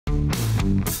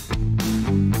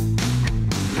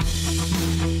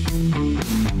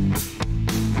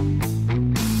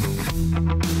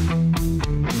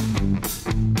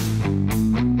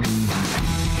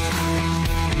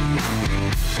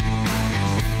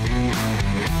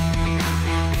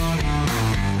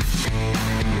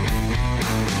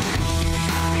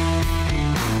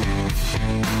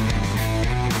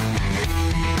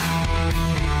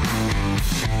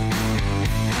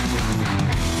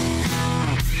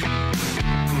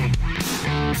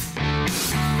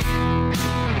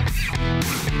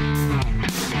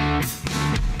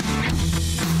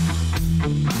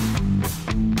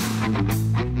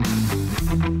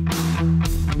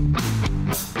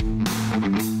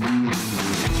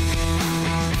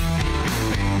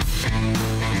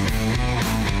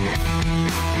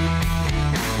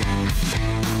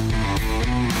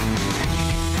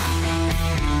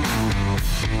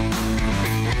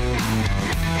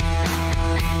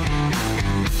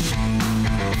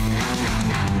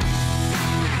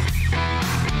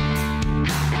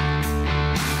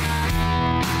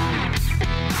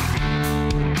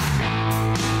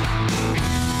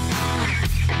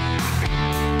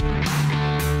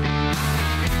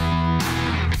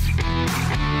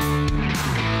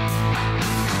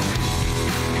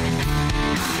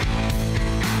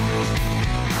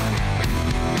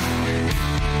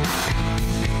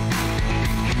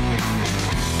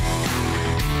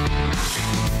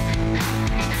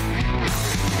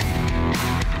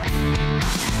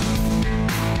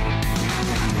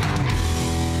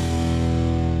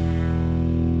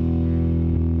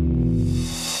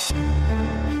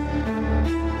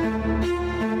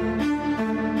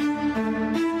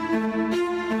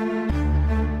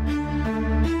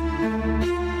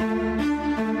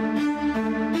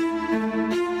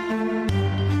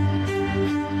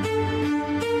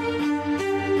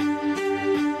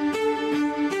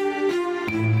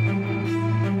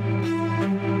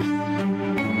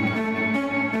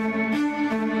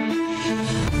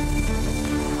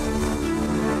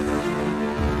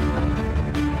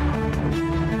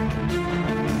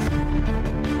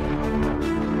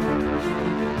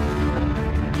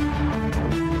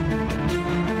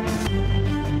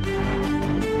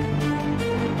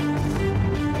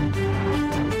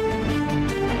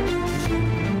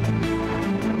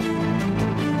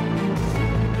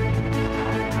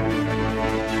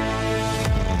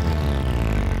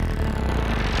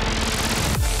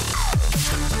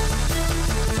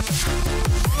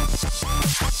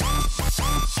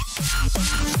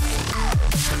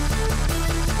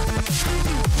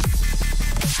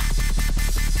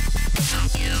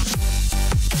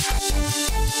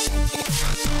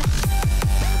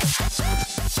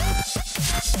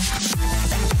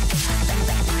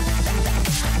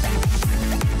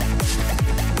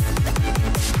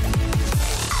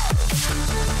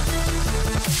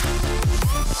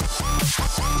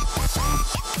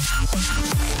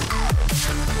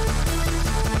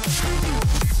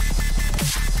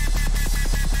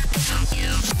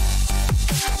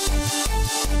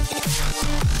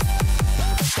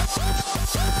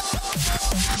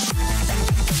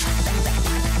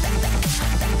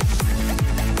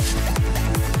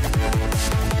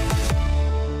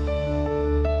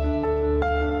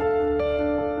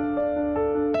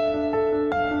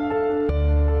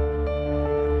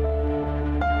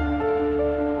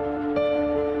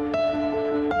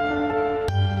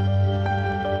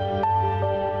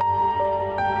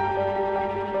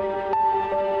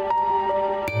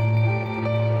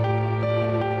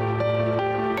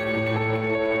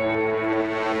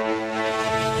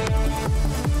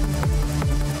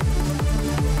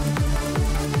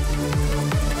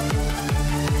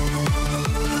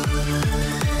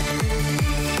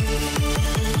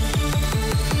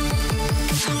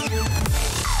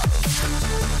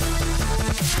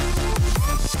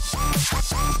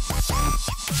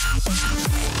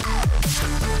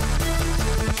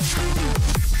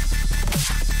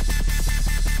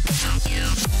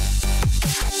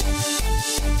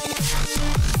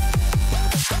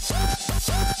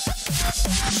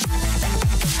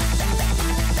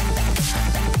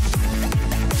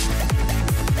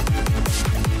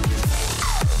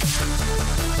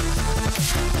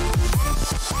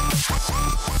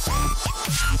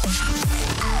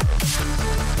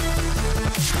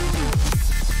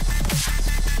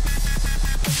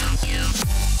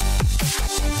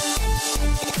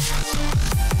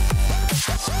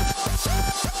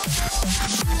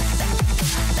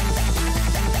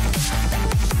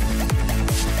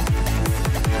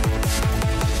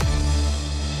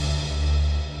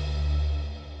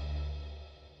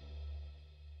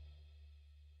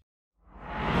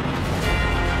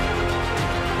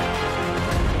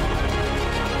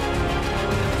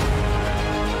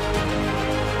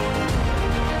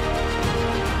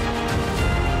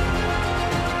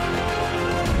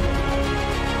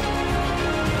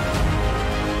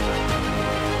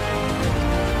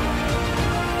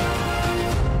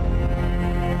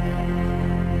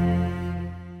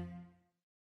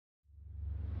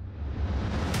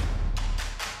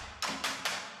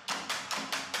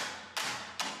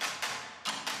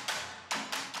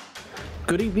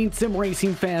Good evening, sim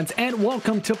racing fans, and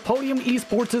welcome to Podium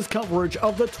eSports' coverage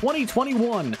of the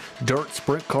 2021 Dirt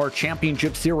Sprint Car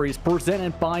Championship Series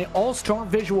presented by AllStar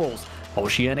Visuals,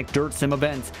 Oceanic Dirt Sim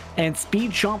Events, and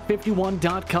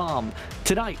SpeedShop51.com.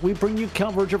 Tonight, we bring you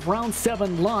coverage of Round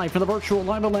 7 live from the virtual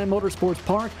Limaland Motorsports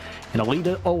Park in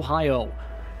Alita, Ohio.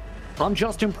 I'm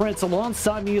Justin Prince.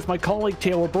 Alongside me is my colleague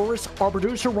Taylor Burris. Our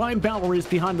producer Ryan Ballard is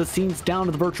behind the scenes down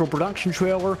in the virtual production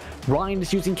trailer. Ryan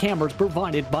is using cameras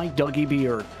provided by Dougie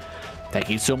Beard. Thank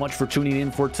you so much for tuning in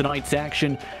for tonight's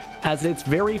action, as it's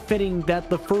very fitting that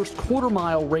the first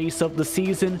quarter-mile race of the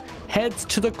season heads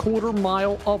to the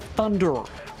quarter-mile of Thunder,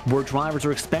 where drivers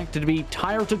are expected to be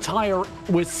tire to tire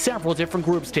with several different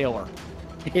groups, Taylor.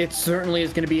 It certainly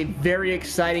is going to be very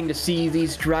exciting to see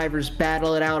these drivers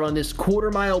battle it out on this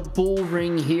quarter-mile bull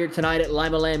ring here tonight at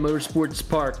Limaland Motorsports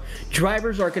Park.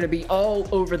 Drivers are going to be all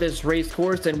over this race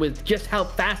course, and with just how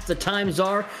fast the times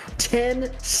are,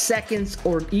 10 seconds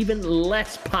or even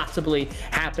less possibly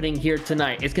happening here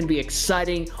tonight. It's going to be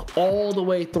exciting all the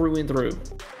way through and through.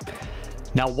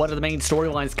 Now, one of the main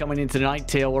storylines coming in tonight,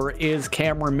 Taylor, is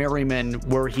Cameron Merriman,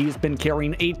 where he's been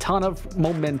carrying a ton of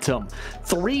momentum.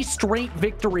 3 straight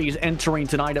victories entering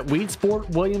tonight at Weedsport,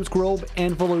 Williams Grove,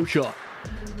 and Volusia.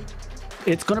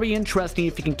 It's going to be interesting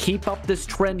if he can keep up this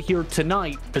trend here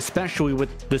tonight, especially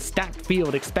with the stacked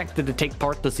field expected to take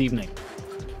part this evening.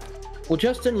 Well,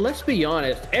 Justin, let's be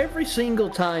honest. Every single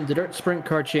time the Dirt Sprint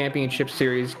Car Championship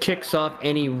Series kicks off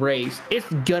any race, it's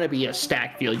going to be a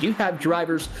stacked field. You have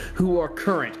drivers who are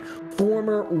current,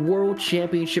 former World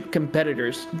Championship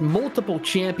competitors, multiple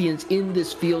champions in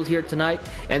this field here tonight,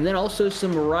 and then also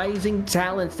some rising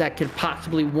talents that could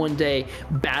possibly one day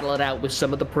battle it out with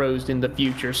some of the pros in the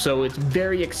future. So it's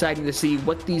very exciting to see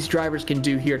what these drivers can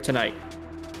do here tonight.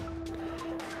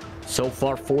 So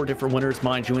far, 4 different winners,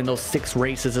 mind you, in those 6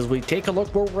 races. As we take a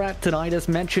look where we're at tonight, as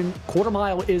mentioned, quarter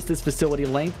mile is this facility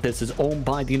length. This is owned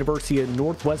by the University of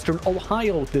Northwestern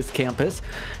Ohio, this campus.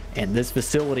 And this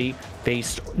facility,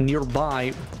 based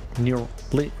nearby, near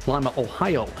Lima,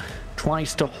 Ohio,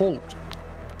 tries to hold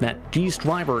that these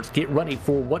drivers get ready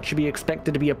for what should be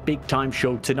expected to be a big-time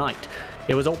show tonight.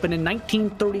 It was opened in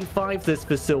 1935, this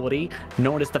facility,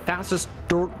 known as the fastest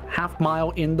dirt half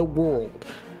mile in the world.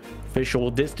 Official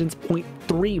distance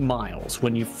 0.3 miles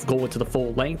when you go into the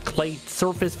full length. Clay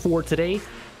surface for today,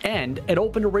 and it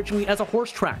opened originally as a horse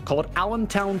track called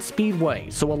Allentown Speedway.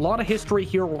 So a lot of history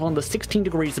here along the 16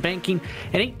 degrees of banking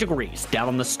and 8 degrees down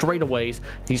on the straightaways.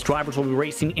 These drivers will be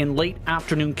racing in late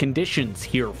afternoon conditions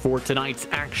here for tonight's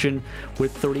action,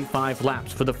 with 35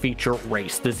 laps for the feature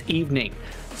race this evening.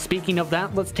 Speaking of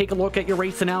that, let's take a look at your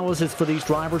race analysis for these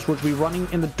drivers, which will be running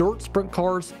in the dirt sprint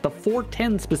cars, the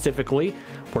 410 specifically,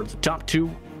 where the top 2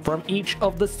 from each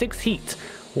of the 6 heats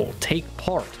will take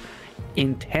part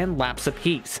in 10 laps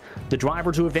apiece. The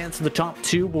drivers who advance to the top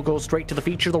 2 will go straight to the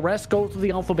feature. The rest go to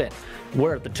the alphabet,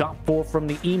 where the top 4 from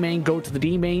the E main go to the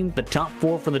D main, the top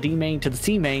 4 from the D main to the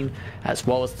C main, as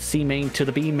well as the C main to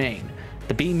the B main.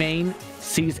 The B main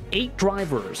sees 8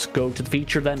 drivers go to the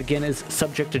feature. That again is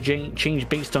subject to change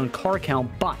based on car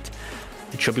count, but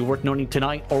it should be worth noting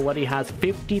tonight already has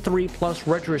 53 plus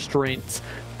registrants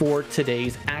for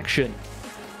today's action.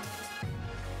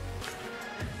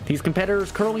 These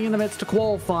competitors currently in the midst of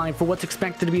qualifying for what's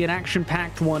expected to be an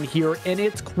action-packed one here, and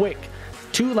it's quick.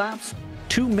 2 laps,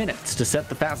 2 minutes to set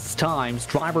the fastest times.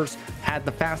 Drivers had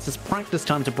the fastest practice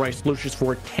time to Bryce Lucius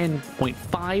for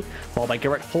 10.5, followed by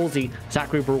Garrett Holsey,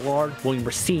 Zachary Brouillard, William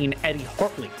Racine, Eddie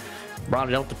Hartley.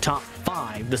 Rounded out the top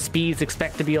 5. The speeds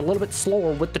expect to be a little bit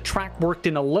slower with the track worked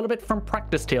in a little bit from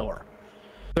practice, Taylor.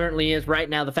 Certainly is. Right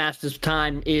now, the fastest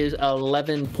time is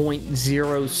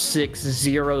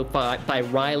 11.060 by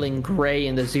Rylan Gray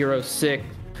in the 06.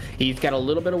 He's got a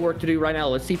little bit of work to do right now.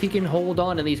 Let's see if he can hold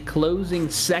on in these closing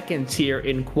seconds here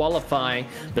in qualifying.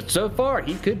 But so far,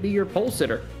 he could be your pole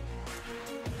sitter.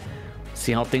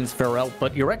 see how things fare out,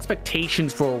 but your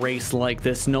expectations for a race like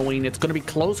this, knowing it's going to be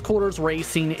close quarters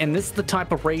racing, and this is the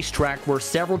type of racetrack where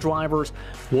several drivers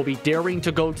will be daring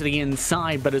to go to the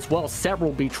inside, but as well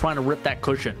several will be trying to rip that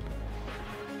cushion.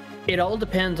 It all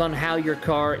depends on how your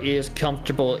car is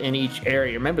comfortable in each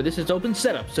area. Remember, this is open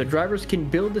setup, so drivers can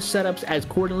build the setups as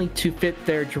accordingly to fit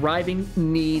their driving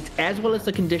needs as well as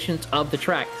the conditions of the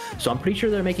track. So I'm pretty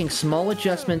sure they're making small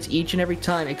adjustments each and every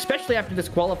time, especially after this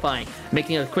qualifying,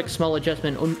 making a quick small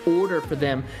adjustment in order for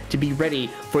them to be ready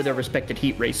for their respected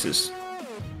heat races.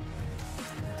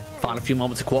 Final few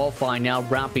moments of qualifying now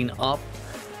wrapping up,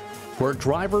 where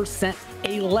drivers set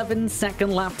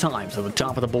 11-second lap times at the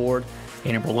top of the board.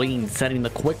 And Berlin setting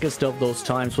the quickest of those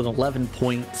times with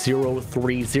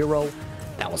 11.030.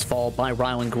 That was followed by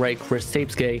Rylan Gray, Chris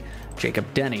Sapske,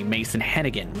 Jacob Denny, Mason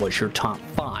Hennigan was your top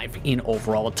 5 in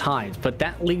overall times. But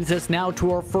that leads us now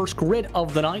to our first grid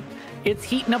of the night. It's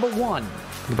heat number 1,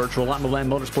 the virtual Limaland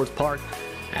Motorsports Park,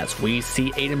 as we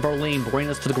see Aiden Berlin bring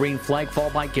us to the green flag,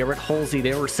 followed by Garrett Halsey.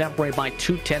 They were separated by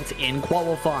 2/10 in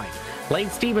qualifying.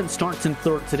 Lane Stevens starts in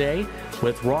 3rd today,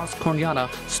 with Ross Cornata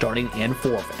starting in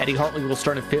 4th. Eddie Hartley will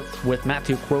start in 5th, with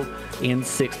Matthew Crow in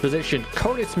 6th position.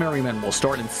 Curtis Merriman will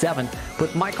start in 7th,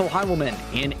 with Michael Heilman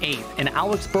in 8th. And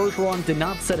Alex Bergeron did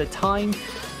not set a time.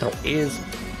 There is,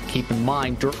 keep in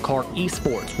mind, Dirt Car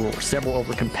eSports, where several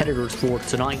other competitors for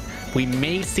tonight. We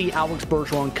may see Alex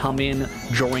Bergeron come in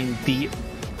during the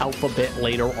alphabet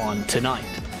later on tonight.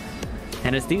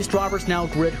 And as these drivers now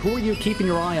grid, who are you keeping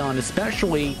your eye on,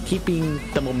 especially keeping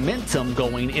the momentum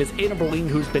going, is Aiden Berlin,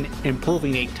 who's been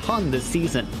improving a ton this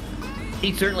season.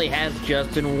 He certainly has,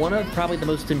 Justin. One of probably the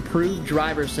most improved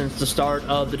drivers since the start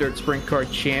of the Dirt Sprint Car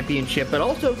Championship. But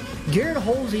also, Garrett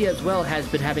Halsey as well has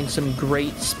been having some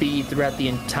great speed throughout the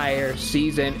entire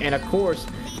season. And of course,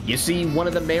 you see one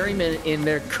of the Merriman in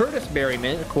there, Curtis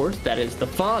Merriman, of course, that is the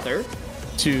father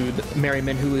to the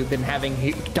Merriman, who have been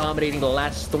dominating the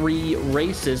last 3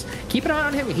 races. Keep an eye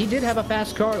on him. He did have a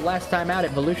fast car last time out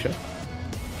at Volusia.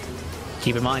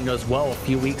 Keep in mind as well, a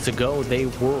few weeks ago, they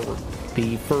were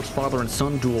the first father and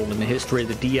son duel in the history of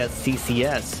the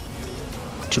DSCCS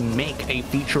to make a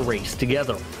feature race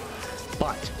together.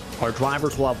 But our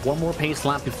drivers will have one more pace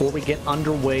lap before we get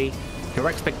underway. Your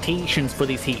expectations for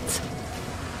these heats?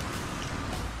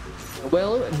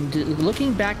 Well,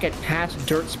 looking back at past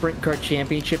Dirt Sprint Car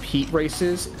Championship heat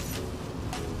races,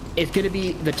 it's going to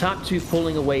be the top 2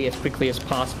 pulling away as quickly as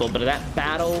possible, but that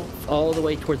battle all the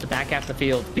way towards the back half of the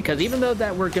field, because even though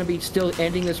that we're going to be still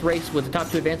ending this race with the top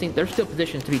 2 advancing, there's still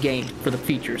positions to be gained for the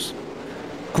features.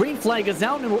 Green flag is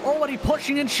out, and we're already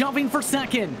pushing and shoving for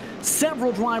second.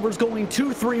 Several drivers going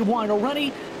 2-3 wide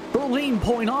already. Berlin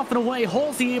pulling off and away.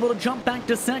 Halsey able to jump back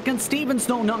to second. Stevens,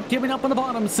 though, not giving up on the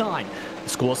bottom side. The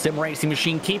School Sim Racing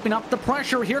Machine keeping up the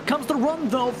pressure. Here comes the run,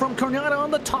 though, from Cornata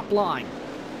on the top line.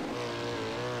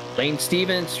 Lane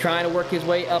Stevens trying to work his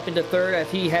way up into 3rd as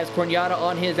he has Cornata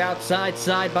on his outside.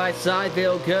 Side by side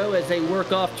they'll go as they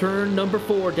work off turn number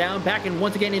 4, down back and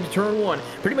once again into turn 1.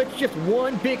 Pretty much just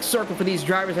one big circle for these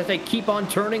drivers as they keep on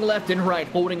turning left and right,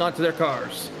 holding onto their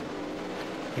cars.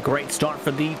 A great start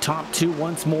for the top 2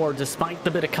 once more, despite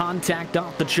the bit of contact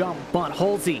off the jump, but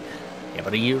Halsey able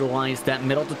to utilize that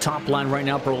middle to top line right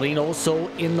now. Berlin also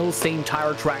in those same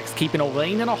tire tracks, keeping a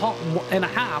lane and a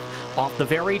half off the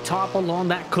very top along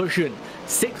that cushion.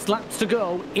 6 laps to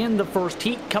go in the first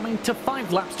heat, coming to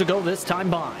 5 laps to go this time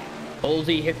by.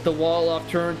 Halsey hit the wall off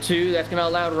turn 2. That's going to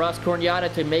allow Ross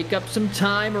Cornata to make up some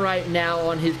time right now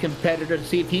on his competitor to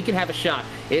see if he can have a shot.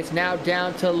 It's now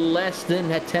down to less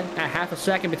than a half a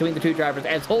second between the 2 drivers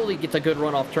as Halsey gets a good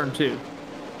run off turn 2.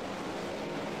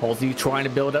 Halsey trying to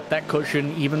build up that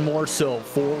cushion even more so.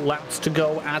 4 laps to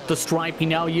go at the stripe. He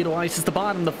now utilizes the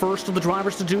bottom, the first of the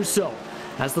drivers to do so.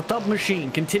 As the Thub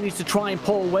Machine continues to try and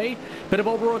pull away. Bit of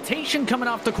over rotation coming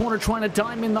off the corner, trying to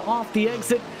dime in off the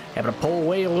exit. Having to pull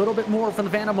away a little bit more from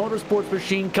the Vanna Motorsports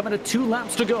Machine, coming to 2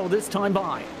 laps to go this time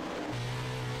by.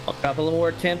 A couple of more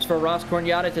attempts for Ross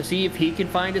Cornata to see if he can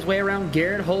find his way around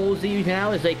Garrett Halsey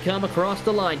now as they come across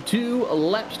the line. 2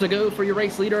 laps to go for your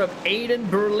race leader of Aiden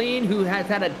Berlin, who has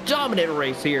had a dominant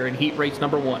race here in heat race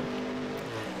number 1.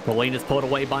 Berlin is pulled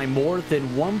away by more than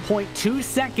 1.2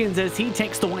 seconds as he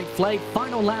takes the white flag.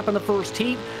 Final lap in the first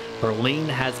heat. Berlin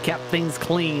has kept things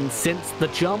clean since the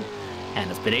jump and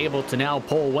has been able to now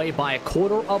pull away by a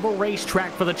quarter of a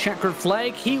racetrack for the checkered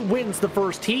flag. He wins the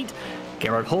first heat.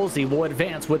 Garrett Halsey will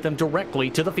advance with them directly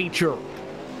to the feature.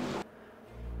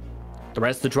 The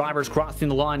rest of the drivers crossing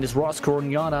the line is Ross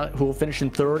Corignana, who will finish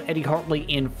in 3rd, Eddie Hartley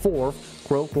in 4th,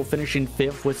 Croak will finish in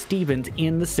 5th, with Stevens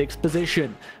in the 6th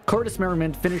position. Curtis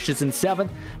Merriman finishes in 7th,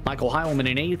 Michael Heilman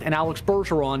in 8th, and Alex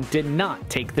Bergeron did not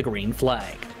take the green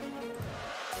flag.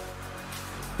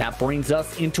 That brings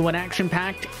us into an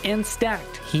action-packed and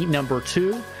stacked heat number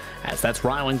 2, as that's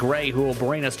Rylan Gray who will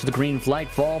bring us to the green flag,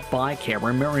 followed by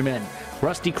Cameron Merriman.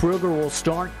 Rusty Kruger will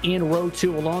start in row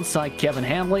 2 alongside Kevin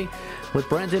Hanley, with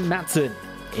Brendan Matson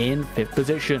in 5th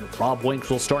position. Rob Winks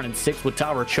will start in 6th with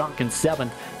Tyler Chalk in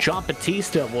 7th. John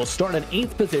Batista will start in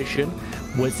 8th position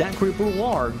with Zachary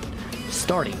Brouillard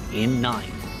starting in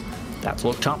 9th. That's a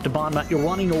look top to bottom at your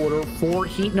running order for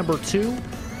heat number 2.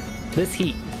 This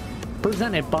heat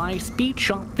presented by Speed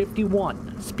Shop 51.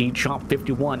 Speed Shop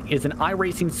 51 is an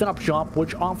iRacing setup shop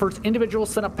which offers individual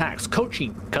setup packs,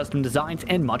 coaching, custom designs,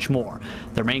 and much more.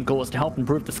 Their main goal is to help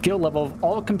improve the skill level of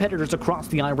all competitors across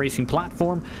the iRacing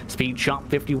platform. Speed Shop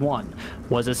 51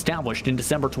 was established in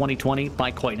December 2020 by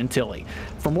Clayton and Tilley.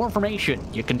 For more information,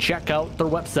 you can check out their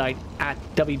website at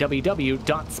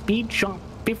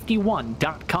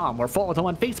www.speedshop51.com or follow them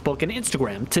on Facebook and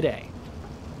Instagram today.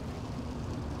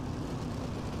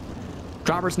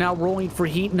 Drivers now rolling for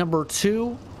heat number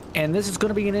 2, and this is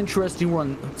going to be an interesting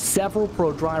one. Several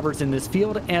pro drivers in this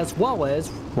field, as well as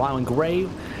Rylan Gray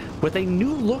with a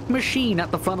new look machine at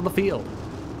the front of the field.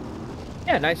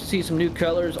 Yeah, nice to see some new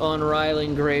colors on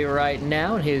Rylan Gray right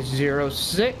now in his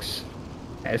 06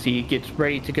 as he gets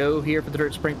ready to go here for the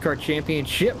Dirt Sprint Car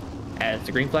Championship, as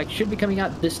the green flag should be coming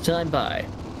out this time by.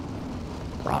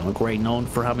 Rylan Gray known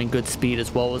for having good speed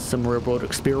as well as some railroad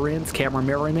experience. Cameron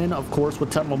Merriman, of course, with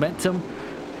ton of momentum.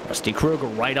 Rusty Kruger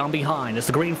right on behind as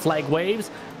the green flag waves.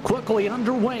 Quickly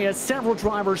underway as several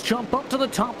drivers jump up to the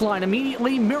top line.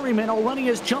 Immediately, Merriman already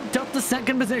has jumped up to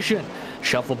 2nd position.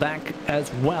 Shuffle back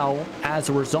as well as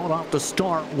a result off the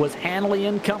start was Hanley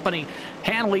and company.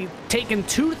 Hanley taken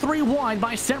 2-3 wide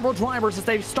by several drivers as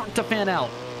they start to fan out.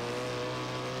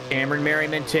 Cameron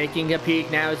Merriman taking a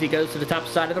peek now as he goes to the top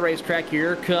side of the racetrack.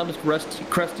 Here comes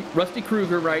Rusty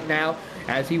Kruger right now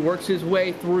as he works his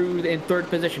way through in 3rd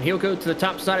position. He'll go to the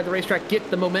top side of the racetrack, get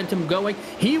the momentum going.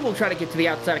 He will try to get to the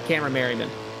outside of Cameron Merriman.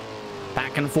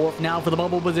 Back and forth now for the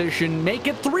bubble position. Make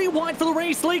it 3 wide for the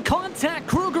race lead. Contact.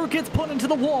 Kruger gets put into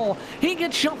the wall. He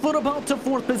gets shuffled about to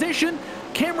 4th position.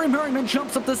 Cameron Merriman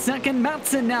jumps up to 2nd.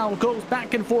 Matson now goes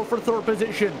back and forth for 3rd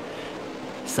position.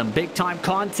 Some big-time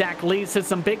contact leads to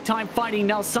some big-time fighting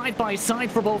now side by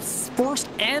side for both 1st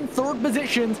and 3rd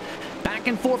positions. Back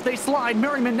and forth they slide.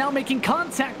 Merriman now making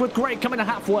contact with Gray coming to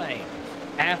halfway.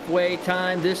 Halfway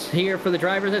time this here for the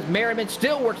drivers as Merriman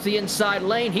still works the inside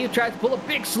lane. He tries to pull a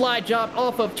big slide job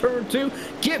off of turn 2.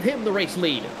 Give him the race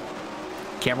lead.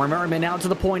 Cameron Merriman now to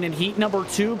the point in heat number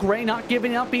 2. Gray not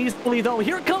giving up easily, though.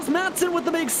 Here comes Matson with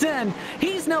the big send.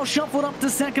 He's now shuffled up to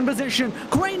 2nd position.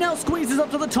 Gray now squeezes up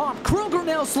to the top. Kruger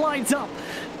now slides up.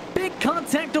 Big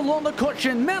contact along the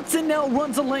cushion. Matson now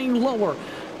runs a lane lower.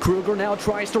 Kruger now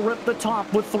tries to rip the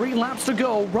top with 3 laps to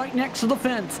go right next to the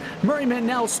fence. Merriman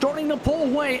now starting to pull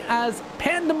away as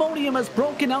pandemonium has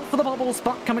broken out for the bubble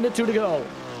spot coming to 2 to go.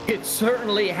 It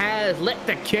certainly has. Let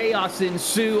the chaos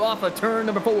ensue off of turn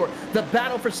number 4. The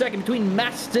battle for 2nd between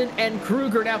Matson and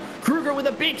Kruger. Now, Kruger with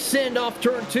a big send off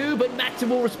turn 2, but Matson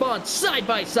will respond side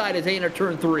by side as they enter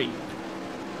turn 3.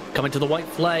 Coming to the white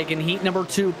flag in heat number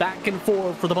 2, back and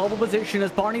forth for the bubble position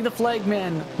as Barney the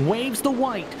flagman waves the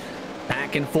white.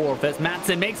 Back and forth as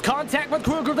Matson makes contact with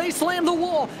Kruger. They slam the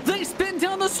wall. They spin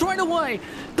down the straightaway.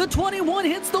 The 21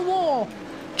 hits the wall.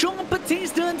 John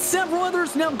Batista and several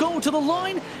others now go to the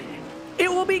line. It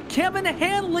will be Kevin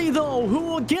Hanley, though, who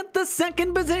will get the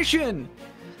 2nd position.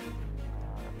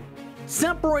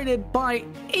 Separated by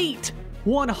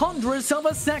 0.08 of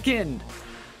a second.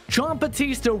 John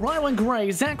Batista, Rylan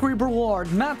Gray, Zachary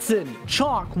Brouillard, Matson,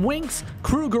 Chalk, Winks,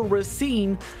 Kruger,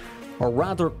 Racine, or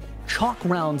rather, Chalk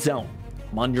rounds out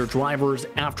among your drivers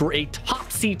after a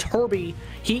topsy-turvy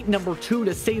heat number 2,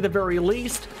 to say the very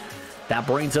least. That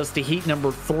brings us to heat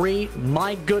number 3.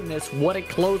 My goodness, what a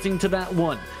closing to that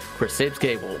one. Chris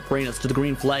Sabesgate will bring us to the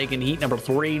green flag in heat number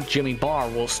 3. Jimmy Barr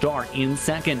will start in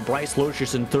 2nd. Bryce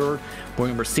Locious in 3rd.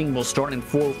 William Racine will start in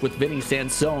 4th with Vinny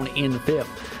Sansone in 5th.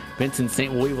 Vincent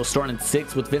St. Louis will start in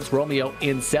 6th with Vince Romeo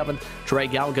in 7th. Trey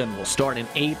Galgan will start in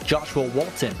 8th. Joshua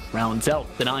Walton rounds out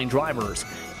the 9 drivers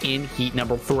in heat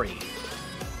number 3.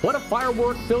 What a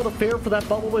firework-filled affair for that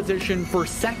bubble position for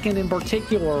 2nd in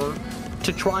particular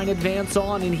to try and advance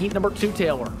on in heat number 2,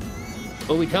 Taylor.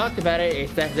 Well, we talked about it,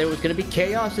 is that there was going to be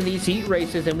chaos in these heat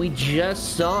races, and we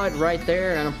just saw it right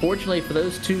there. And unfortunately for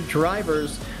those 2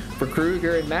 drivers for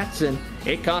Kruger and Matson,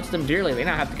 it cost them dearly. They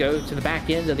now have to go to the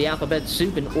back end of the alphabet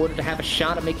soup in order to have a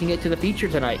shot at making it to the feature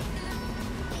tonight.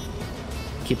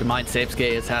 Keep in mind,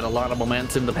 Sapsuke has had a lot of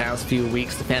momentum the past few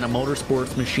weeks. The Phantom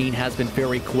Motorsports machine has been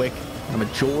very quick on the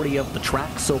majority of the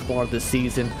tracks so far this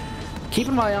season.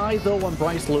 Keeping my eye, though, on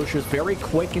Bryce Lucius, very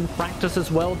quick in practice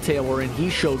as well, Taylor, and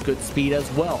he showed good speed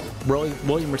as well.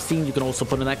 William Racine, you can also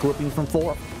put in that grouping from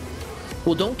 4th.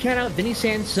 Well, don't count out Vinny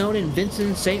Sansone and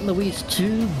Vincent St. Louis,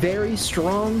 2 very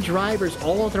strong drivers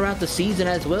all throughout the season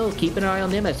as well. Keep an eye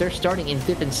on them as they're starting in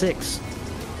 5th and 6th.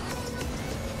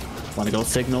 Want to go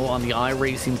signal on the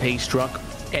iRacing pace truck,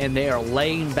 and they are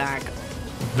laying back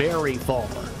very far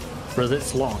for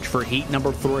this launch for heat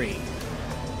number 3.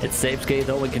 It's Sapsuke,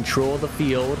 though, in control of the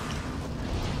field.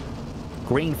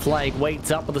 Green flag waits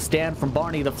up with a stand from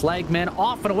Barney, the flagman.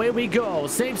 Off and away we go.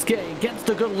 Sapsuke gets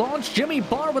the good launch. Jimmy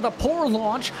Barr with a poor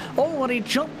launch. Already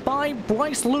jumped by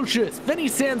Bryce Lucius. Vinny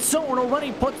Sansone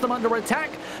already puts them under attack.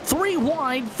 3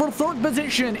 wide for 3rd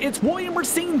position. It's William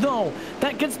Racine, though,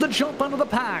 that gets the jump out of the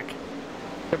pack.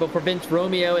 But for Vince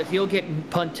Romeo, as he'll get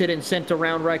punted and sent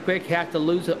around right quick, have to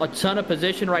lose a ton of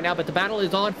position right now, but the battle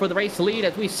is on for the race lead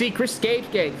as we see Chris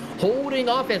Sapsuke holding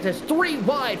off as it's 3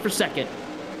 wide for 2nd.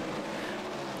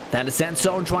 That is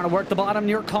Sansone trying to work the bottom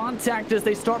near contact as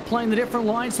they start playing the different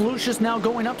lines. Lucius now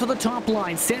going up to the top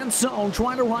line. Sansone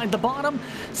trying to ride the bottom.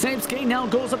 Sapsuke now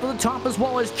goes up to the top as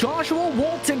well as Joshua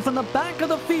Walton from the back of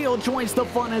the field joins the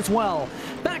fun as well.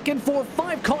 Back and forth,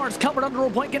 5 cars covered under a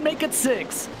blanket, make it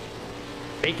 6.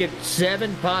 Make it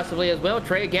 7 possibly as well.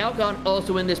 Trey Galgon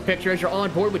also in this picture as you're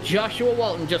on board with Joshua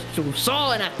Walton just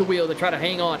sawing at the wheel to try to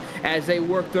hang on as they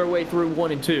work their way through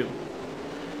 1 and 2.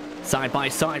 Side by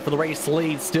side for the race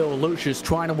lead still. Lucius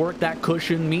trying to work that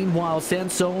cushion. Meanwhile,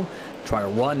 Sansone try to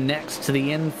run next to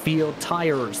the infield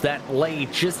tires that lay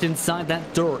just inside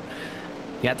that dirt.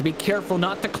 You have to be careful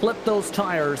not to clip those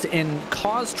tires and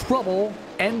cause trouble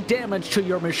and damage to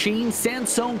your machine.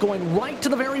 Sansone going right to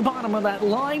the very bottom of that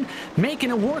line,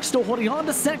 making it work, still holding on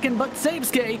to 2nd, but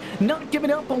Sapsuke not giving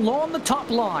up along the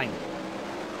top line.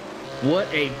 What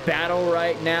a battle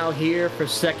right now here for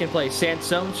 2nd place.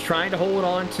 Sansone's trying to hold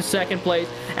on to 2nd place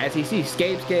as he sees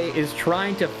Sapsuke is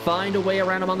trying to find a way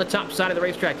around him on the top side of the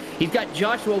racetrack. He's got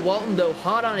Joshua Walton, though,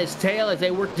 hot on his tail as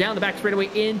they work down the back straightaway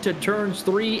into turns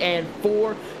 3 and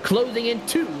 4, closing in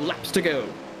 2 laps to go.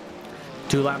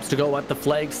 2 laps to go at the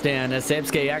flag stand as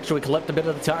Sapsuke actually clipped a bit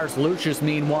of the tires. Lucius,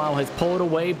 meanwhile, has pulled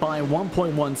away by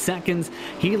 1.1 seconds.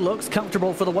 He looks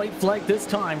comfortable for the white flag this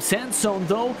time. Sansone,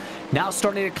 though, now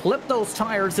starting to clip those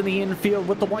tires in the infield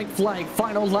with the white flag.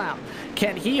 Final lap.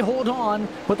 Can he hold on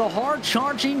with a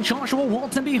hard-charging Joshua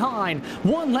Walton behind?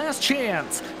 One last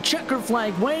chance. Checker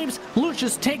flag waves.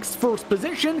 Lucius takes 1st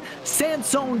position.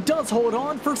 Sansone does hold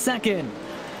on for 2nd.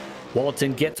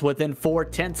 Walton gets within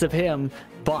 4/10 of him,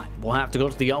 but we'll have to go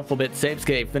to the alphabet.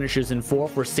 Sapsuke finishes in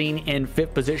 4th. We're seen in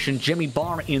 5th position. Jimmy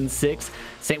Barr in 6th.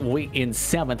 St. Louis in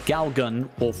 7th. Galgun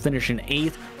will finish in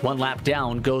 8th. 1 lap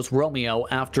down goes Romeo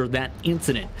after that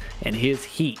incident and his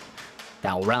heat.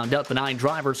 That will round up the 9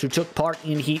 drivers who took part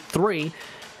in heat 3.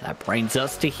 That brings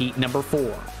us to heat number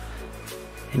 4.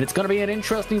 And it's going to be an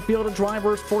interesting field of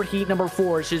drivers for heat number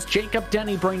 4. It's just Jacob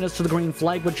Denny bringing us to the green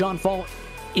flag with John Fall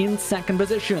in 2nd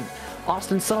position.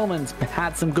 Austin Sullivan's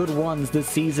had some good runs this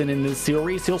season in this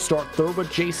series. He'll start 3rd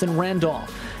with Jason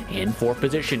Randolph in 4th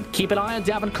position. Keep an eye on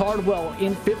Davin Cardwell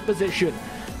in 5th position.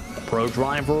 The pro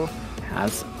driver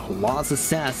has a lot of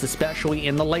success, especially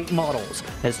in the late models,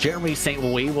 as Jeremy St.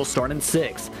 Louis will start in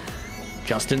 6th.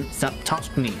 Justin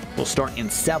Saptoskny will start in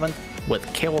 7th, with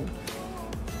Caleb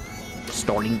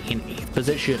starting in 8th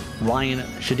position. Ryan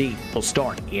Shadid will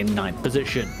start in 9th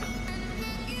position.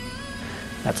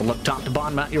 That's a look top to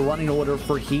bottom at your running order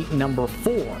for heat number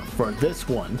 4 for this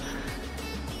one.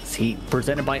 This heat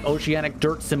presented by Oceanic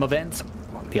Dirt Sim Events.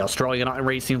 The Australian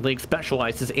iRacing League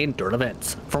specializes in dirt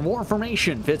events. For more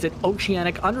information, visit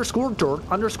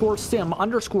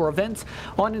Oceanic_dirt_sim_events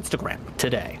on Instagram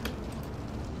today.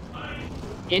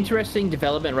 Interesting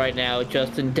development right now,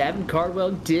 Justin. Davin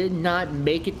Cardwell did not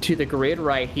make it to the grid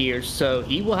right here, so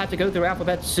he will have to go through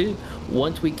alphabet soup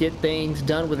once we get things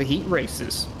done with the heat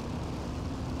races.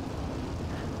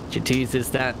 Jatiz is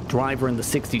that driver in the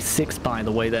 66, by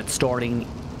the way, that's starting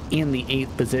in the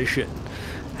 8th position.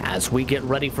 As we get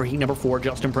ready for heat number 4,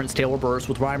 Justin Prince, Taylor Burris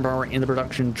with Ryan Bauer in the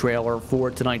production trailer for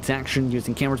tonight's action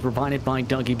using cameras provided by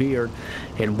Dougie Beard.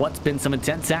 And what's been some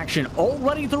intense action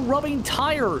already, the rubbing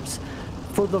tires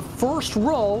for the first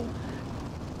row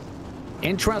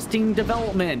Interesting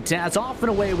development as off and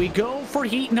away we go for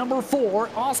heat number 4.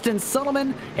 Austin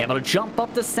Sullivan able to jump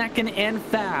up to second and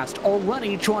fast.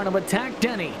 Already trying to attack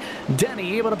Denny.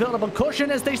 Denny able to build up a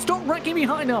cushion as they start wrecking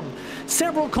behind him.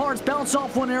 Several cars bounce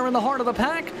off when they're in the heart of the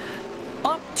pack.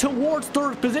 Up towards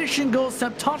third position goes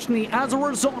Septochny as a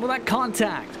result of that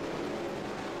contact.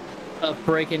 A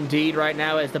break indeed right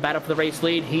now as the battle for the race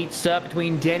lead heats up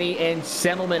between Denny and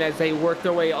Semmelman as they work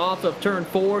their way off of turn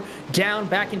 4 down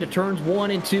back into turns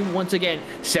 1 and 2 once again.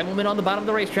 Semmelman on the bottom of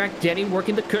the racetrack, Denny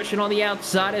working the cushion on the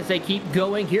outside as they keep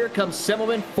going. Here comes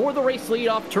Semmelman for the race lead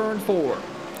off turn 4.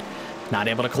 Not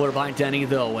able to clear by Denny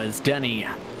though, as Denny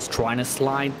is trying to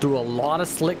slide through a lot of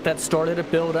slick that started to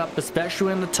build up,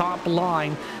 especially in the top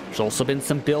line. There's also been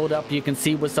some build up you can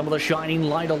see with some of the shining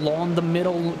light along the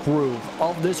middle groove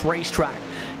of this racetrack.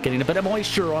 Getting a bit of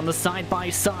moisture on the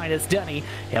side-by-side as Denny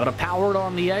able to power it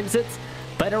on the exits.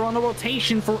 Better on the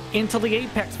rotation for into the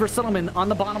apex for Sullivan on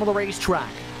the bottom of the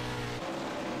racetrack.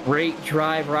 Great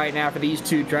drive right now for these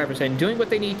two drivers and doing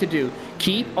what they need to do.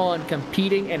 Keep on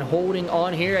competing and holding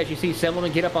on here as you see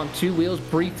Semmelman get up on 2 wheels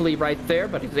briefly right there,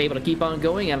 but he's able to keep on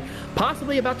going and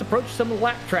possibly about to approach some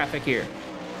lap traffic here.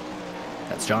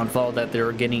 That's John Fall that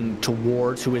they're getting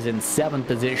towards, who is in 7th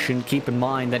position. Keep in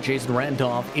mind that Jason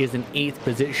Randolph is in 8th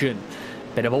position.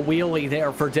 Bit of a wheelie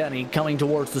there for Denny, coming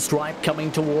towards the stripe,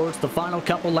 coming towards the final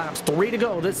couple laps. 3 to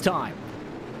go this time.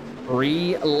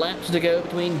 3 laps to go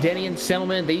between Denny and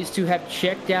Semmelman. These two have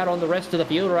checked out on the rest of the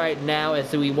field right now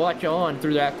as we watch on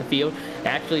throughout the field.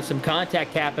 Actually, some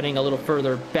contact happening a little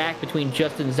further back between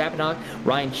Justin Zapanock,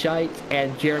 Ryan Scheitz,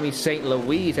 and Jeremy St.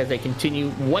 Louis as they continue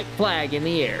white flag in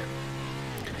the air.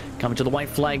 Coming to the white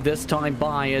flag this time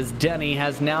by as Denny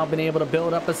has now been able to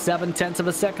build up a 7/10 of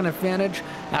a second advantage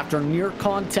after near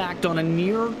contact on a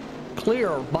near clear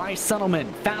by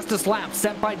Sullivan. Fastest lap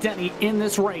set by Denny in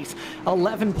this race.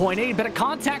 11.8, but a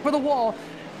contact with the wall.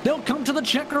 They'll come to the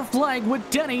checker flag with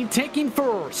Denny taking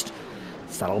first.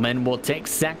 Sullivan will take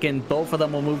second. Both of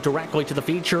them will move directly to the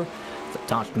feature.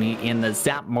 Septochny in the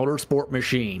Zap Motorsport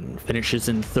machine finishes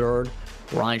in 3rd.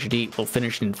 Ryan Jadit will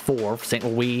finish in 4th. St.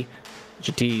 Louis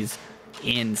Jadis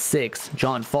in 6th.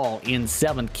 John Fall in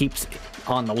 7th keeps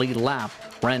on the lead lap.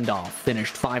 Randolph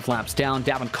finished 5 laps down.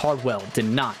 Davin Cardwell did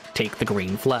not take the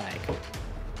green flag.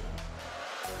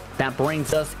 That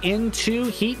brings us into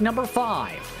heat number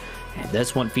 5. And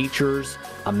this one features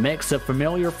a mix of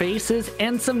familiar faces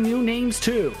and some new names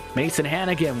too. Mason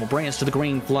Hannigan will bring us to the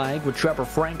green flag with Trevor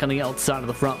Frank on the outside of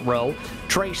the front row.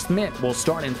 Trey Smith will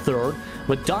start in 3rd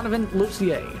with Donovan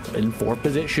Lucier in 4th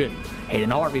position.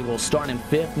 Hayden Harvey will start in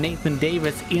 5th. Nathan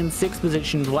Davis in 6th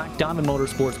position, Black Diamond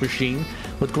Motorsports machine,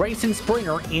 with Grayson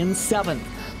Springer in 7th.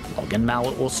 Logan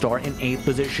Mallett will start in 8th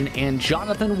position, and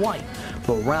Jonathan White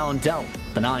will round out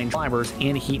the 9 drivers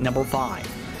in heat number 5.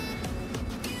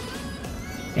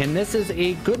 And this is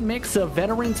a good mix of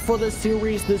veterans for the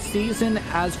series this season,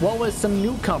 as well as some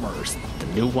newcomers. The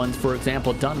new ones, for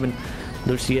example, Donovan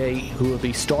Lucier, who will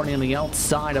be starting on the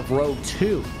outside of row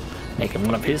 2, making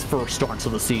one of his first starts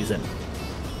of the season.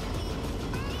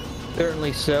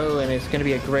 Certainly so, and it's going to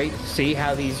be a great to see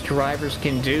how these drivers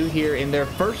can do here in their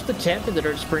first attempt at the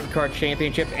Dirt Sprint Car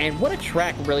Championship. And what a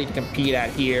track really to compete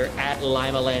at here at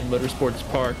Limaland Motorsports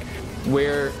Park,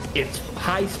 where it's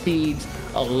high speeds,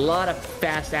 a lot of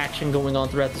fast action going on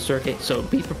throughout the circuit, so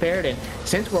be prepared. And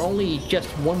since we're only just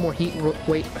one more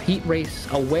heat race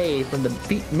away from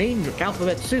the main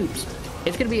alphabet soups,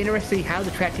 it's going to be interesting how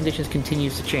the track conditions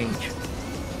continues to change.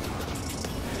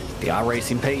 The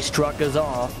iRacing pace truck is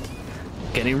off.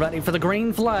 Getting ready for the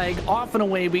green flag. Off and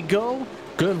away we go.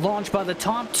 Good launch by the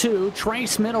top 2. Trey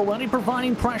Smith already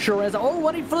providing pressure as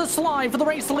already for the slide for the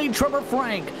race lead, Trevor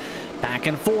Frank. Back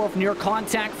and forth near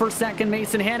contact for second.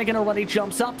 Mason Hannigan already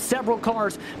jumps up. Several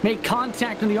cars make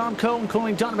contact in the Armco,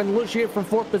 including Donovan Lucier from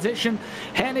 4th position.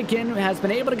 Hannigan has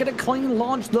been able to get a clean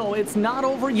launch, though. It's not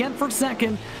over yet for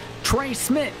second. Trey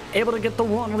Smith able to get the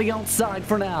run on the outside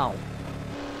for now.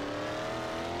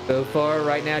 So far,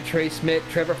 right now, Trey Smith,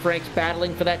 Trevor Franks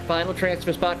battling for that final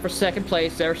transfer spot for second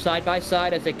place. They're side by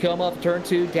side as they come off turn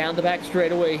 2 down the back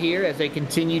straightaway here as they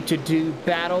continue to do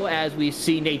battle as we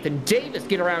see Nathan Davis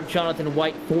get around Jonathan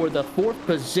White for the 4th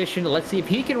position. Let's see if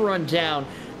he can run down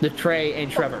the Trey and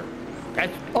Trevor.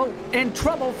 And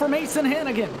trouble for Mason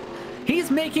Hannigan.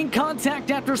 He's making contact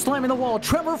after slamming the wall.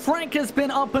 Trevor Frank has been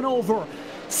up and over.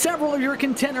 Several of your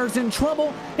contenders in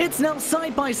trouble. It's now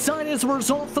side by side as a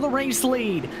result for the race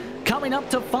lead. Coming up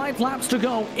to 5 laps to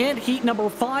go in heat number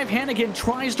 5. Hannigan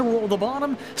tries to roll the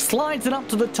bottom, slides it up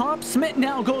to the top. Smith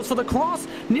now goes for the cross,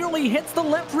 nearly hits the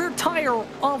left rear tire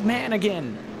of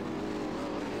Hannigan.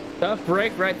 Tough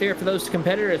break right there for those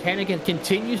competitors. Hannigan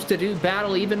continues to do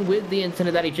battle even with the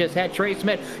incident that he just had. Trey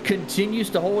Smith continues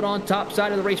to hold on top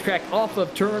side of the racetrack off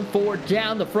of turn 4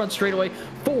 down the front straightaway.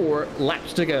 4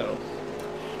 laps to go.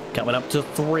 Coming up to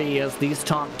 3 as these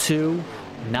top 2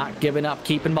 not giving up.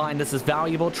 Keep in mind, this is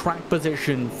valuable track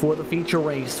position for the feature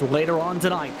race later on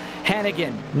tonight.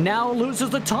 Hannigan now loses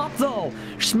the top, though.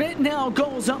 Schmidt now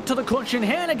goes up to the cushion.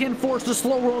 Hannigan forced to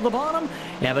slow roll the bottom.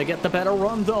 Yeah, they get the better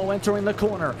run, though, entering the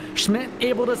corner. Schmidt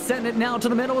able to send it now to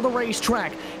the middle of the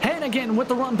racetrack. Hannigan with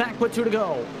the run back with 2 to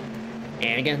go.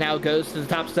 Hannigan now goes to the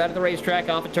top side of the racetrack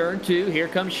off of turn 2. Here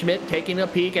comes Schmidt taking a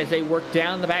peek as they work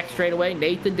down the back straightaway.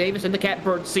 Nathan Davis in the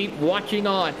catbird seat watching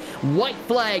on. White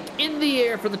flag in the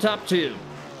air for the top 2.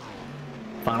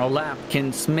 Final lap.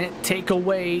 Can Schmidt take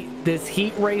away this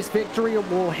heat race victory, or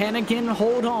will Hannigan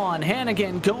hold on?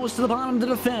 Hannigan goes to the bottom to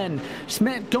defend.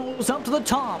 Schmidt goes up to the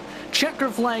top.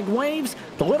 Checkered flag waves.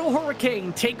 The Little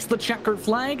Hurricane takes the checkered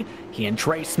flag. He and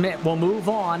Trey Smith will move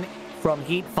on from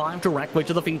Heat 5 directly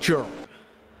to the feature.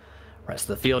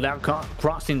 Rest of the field out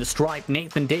crossing the stripe.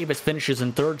 Nathan Davis finishes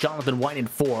in 3rd. Jonathan White in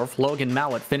 4th. Logan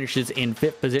Mallett finishes in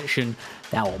 5th position.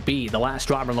 That will be the last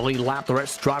driver in the lead lap. The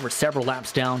rest drivers several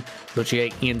laps down. Lucier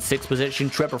in 6th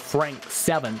position. Trevor Frank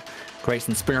 7th.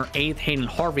 Grayson Spinner 8th. Hayden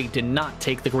Harvey did not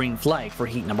take the green flag for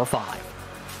heat number 5.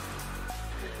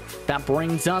 That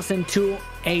brings us into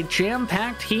a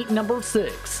jam-packed heat number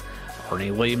 6. Ernie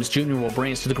Williams Jr. will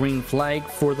brace to the green flag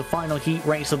for the final heat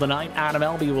race of the night. Adam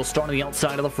Elby will start on the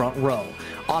outside of the front row.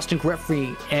 Austin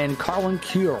Griffey and Carlin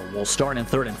Cure will start in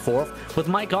 3rd and 4th, with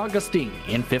Mike Augustine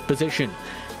in 5th position.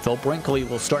 Phil Brinkley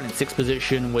will start in 6th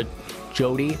position, with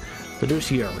Jody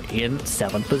Leducier in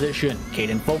 7th position.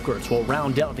 Caden Folkers will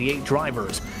round out the 8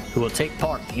 drivers who will take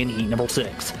part in heat number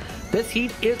 6. This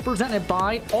heat is presented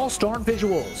by AllStar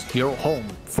Visuals, your home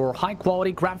for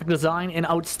high-quality graphic design and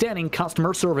outstanding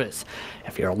customer service.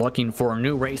 If you're looking for a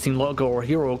new racing logo or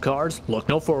hero cards, look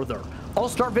no further.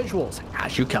 AllStar Visuals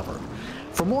has you covered.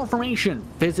 For more information,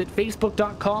 visit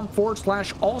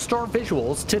facebook.com/AllStar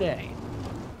Visuals today.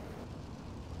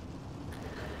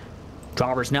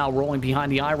 Drivers now rolling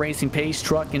behind the iRacing Pace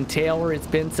truck and Taylor. It's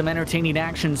been some entertaining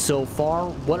action so far.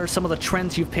 What are some of the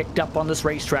trends you've picked up on this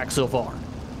racetrack so far?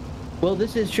 Well,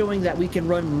 this is showing that we can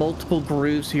run multiple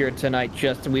grooves here tonight,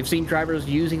 Justin. We've seen drivers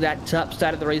using that top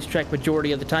side of the racetrack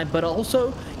majority of the time, but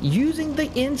also using the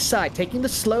inside, taking the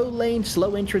slow lane,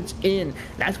 slow entrance in.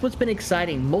 That's what's been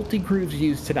exciting. Multi-grooves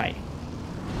used tonight.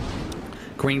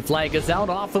 Green flag is out,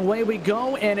 off and away we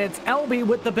go, and it's Elby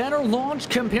with the better launch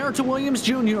compared to Williams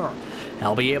Jr.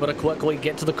 Elby able to quickly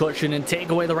get to the cushion and take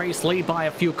away the race lead by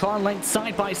a few car lengths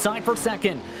side by side for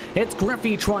second. It's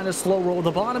Griffey trying to slow roll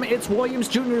the bottom. It's Williams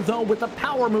Jr. though with the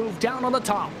power move down on the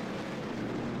top.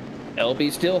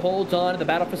 Elby still holds on in the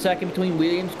battle for second between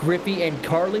Williams, Griffey, and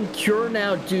Carlin. Cure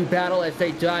now do battle as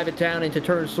they dive it down into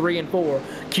turns 3 and 4.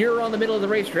 Cure on the middle of the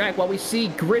racetrack while we see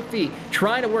Griffey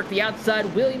trying to work the outside.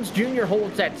 Williams Jr.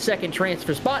 holds that second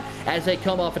transfer spot as they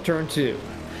come off of turn 2.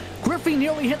 Griffey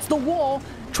nearly hits the wall.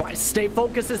 Tries to stay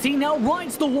focused as he now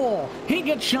rides the wall. He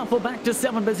gets shuffled back to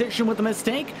 7th position with a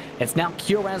mistake. It's now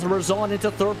Cure as a result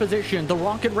into 3rd position. The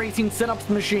Rocket Racing setups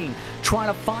machine trying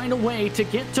to find a way to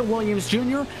get to Williams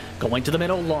Jr. Going to the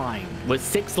middle line with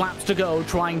 6 laps to go,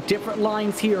 trying different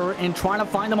lines here and trying to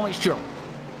find the moisture.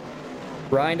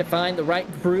 Trying to find the right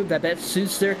groove that best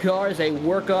suits their car as they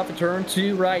work off of turn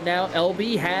 2 right now.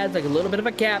 LB has a little bit of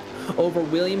a gap over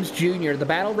Williams Jr. The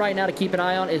battle right now to keep an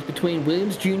eye on is between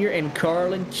Williams Jr. and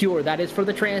Carlin Cure. That is for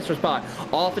the transfer spot.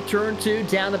 Off of turn 2,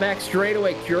 down the back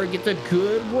straightaway. Cure gets a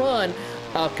good run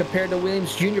compared to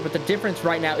Williams Jr., but the difference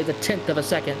right now is a 1/10 of a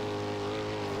second.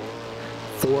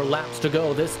 4 laps to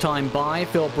go this time by.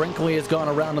 Phil Brinkley has gone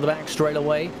around to the back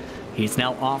straightaway. He's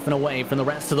now off and away from the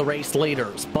rest of the race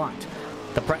leaders, but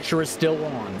the pressure is still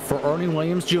on for Ernie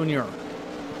Williams Jr.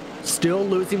 Still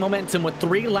losing momentum with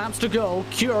 3 laps to go.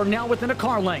 Cure now within a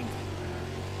car length.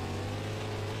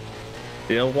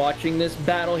 Still watching this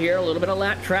battle here. A little bit of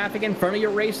lap traffic in front of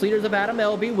your race leaders of Adam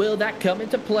Elby. Will that come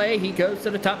into play? He goes to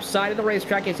the top side of the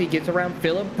racetrack as he gets around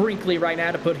Philip Brinkley right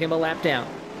now to put him a lap down.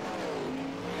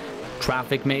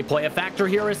 Traffic may play a factor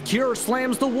here as Cure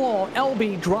slams the wall.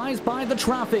 LB drives by the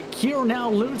traffic. Cure now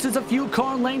loses a few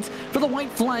car lengths for the white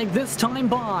flag this time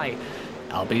by.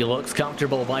 LB looks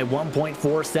comfortable by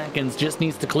 1.4 seconds. Just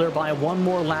needs to clear by 1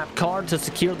 more lap car to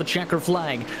secure the checker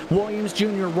flag. Williams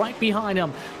Jr. right behind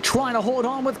him, trying to hold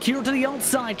on with Cure to the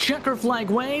outside. Checker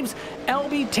flag waves.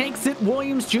 LB takes it.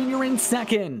 Williams Jr. in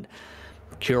second.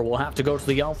 Cure will have to go to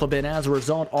the alphabet as a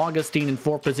result. Augustine in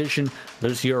 4th position.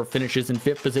 Lucier finishes in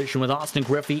 5th position with Austin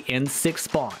Griffey in 6th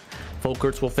spot.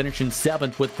 Folkerts will finish in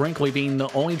 7th, with Brinkley being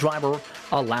the only driver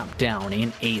a lap down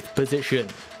in 8th position.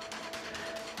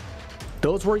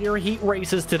 Those were your heat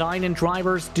races tonight, and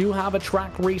drivers do have a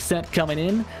track reset coming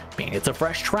in, meaning it's a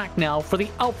fresh track now for the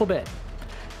Alphabet.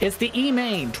 It's the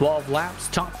E-Main, 12 laps,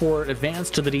 top 4 advance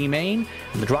to the D-Main,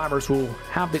 and the drivers will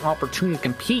have the opportunity to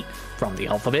compete from the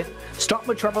Alphabet. Start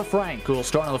with Trevor Frank, who will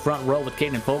start on the front row with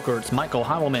Caden Folkerts. Michael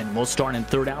Heilman will start in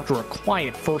 3rd after a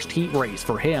quiet first heat race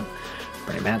for him.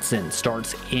 Brendan Matson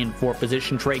starts in 4th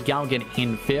position, Trey Galgan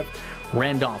in 5th.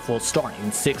 Randolph will start in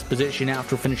 6th position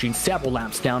after finishing several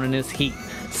laps down in his heat.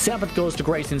 7th goes to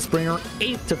Grayson Springer,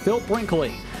 8th to Phil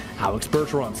Brinkley. Alex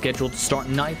Bergeron scheduled to start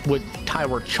 9th with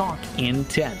Tyler Chalk in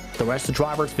 10th. The rest of the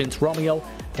drivers, Vince Romeo,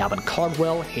 Dalvin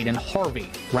Cardwell, Hayden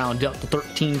Harvey, round up the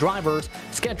 13 drivers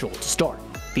scheduled to start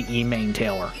the E-Main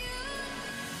Taylor.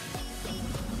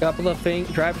 Couple of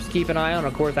drivers to keep an eye on.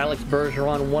 Of course, Alex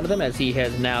Bergeron, one of them, as he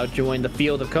has now joined the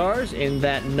field of cars in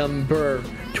that number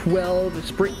 12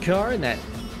 sprint car, and that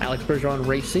Alex Bergeron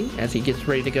Racing, as he gets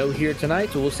ready to go here tonight.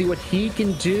 So we'll see what he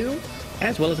can do,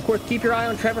 as well as, of course, keep your eye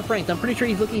on Trevor Frank. I'm pretty sure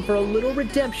he's looking for a little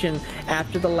redemption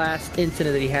after the last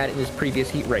incident that he had in his previous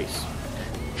heat race.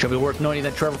 Should be worth noting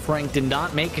that Trevor Frank did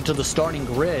not make it to the starting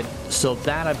grid, so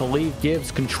that, I believe, gives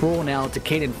control now to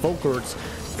Caden Folkerts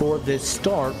for this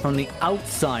start from the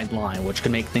outside line, which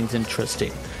can make things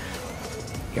interesting.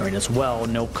 Hearing as well,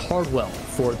 no Cardwell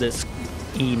for this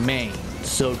E-Main,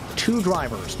 so 2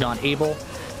 drivers not able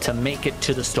to make it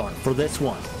to the start for this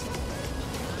one.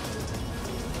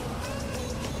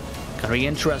 Gonna be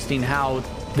interesting how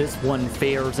this one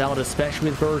fares out, especially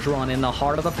with Bergeron in the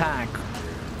heart of the pack.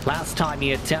 Last time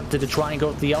he attempted to try and go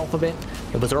with the Alphabet,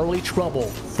 it was early trouble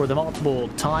for the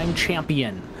multiple-time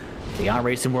champion. The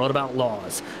iRacing World of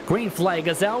Outlaws. Green flag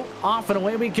is out. Off and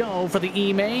away we go for the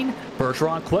E-Main.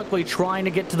 Bergeron quickly trying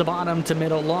to get to the bottom to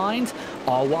middle lines,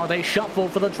 all while they shuffle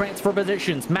for the transfer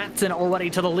positions. Matson already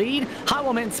to the lead.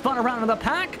 Heilman spun around in the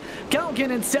pack.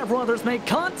 Galgan and several others make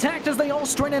contact as they all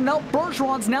straighten out.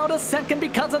 Bergeron's now to 2nd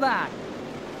because of that.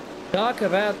 Talk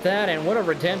about that, and what a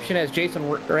redemption as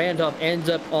Jason Randolph ends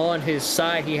up on his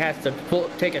side. He has to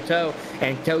take a tow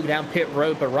and tow down pit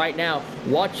road, but right now,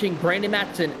 watching Brandon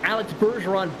Matson, Alex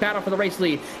Bergeron battle for the race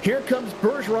lead. Here comes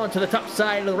Bergeron to the top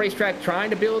side of the racetrack, trying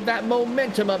to build that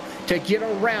momentum up to get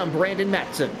around Brandon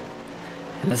Matson.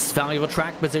 And this is valuable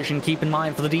track position. Keep in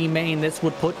mind for the D-Main, this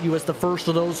would put you as the first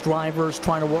of those drivers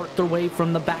trying to work their way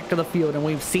from the back of the field, and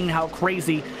we've seen how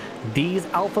crazy these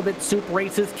Alphabet Soup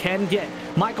races can get.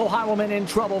 Michael Heilman in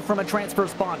trouble from a transfer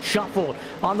spot, shuffled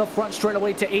on the front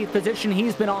straightaway to 8th position.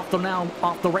 He's been off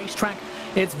the racetrack.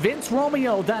 It's Vince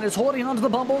Romeo that is holding onto the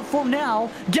bumble for now.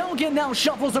 Galgan now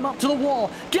shuffles him up to the wall.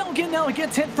 Galgan now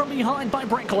gets hit from behind by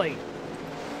Brinkley.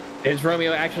 As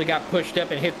Romeo actually got pushed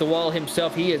up and hit the wall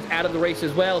himself, he is out of the race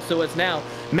as well. So it's now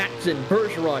Matson,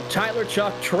 Bergeron, Tyler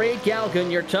Chalk, Trey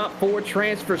Galgan, your top 4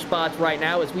 transfer spots right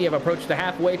now as we have approached the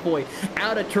halfway point.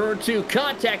 Out of turn 2,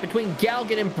 contact between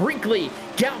Galgan and Brinkley.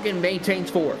 Galgan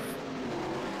maintains 4th.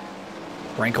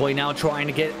 Brinkley now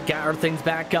trying to gather things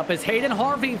back up as Hayden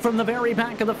Harvey from the very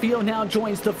back of the field now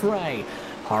joins the fray.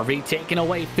 Harvey taking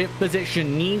away 5th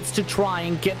position, needs to try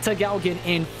and get to Galgan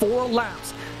in 4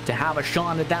 laps to have a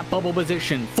shot at that bubble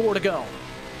position. 4 to go.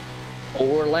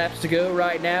 4 laps to go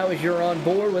right now as you're on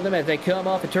board with them as they come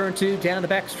off of turn 2 down the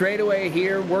back straightaway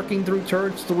here, working through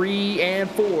turns 3 and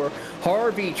 4.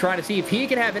 Harvey trying to see if he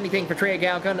can have anything for Trey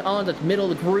Galgan on the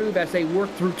middle of the groove as they work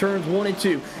through turns 1 and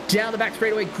 2. Down the back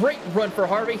straightaway, great run for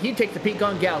Harvey. He takes the peak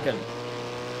on Galgan.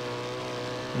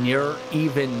 Near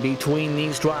even between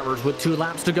these drivers with 2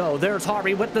 laps to go. There's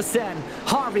Harvey with the send.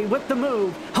 Harvey with the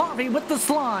move. Harvey with the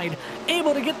slide.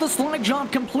 Able to get the slide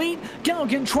job complete.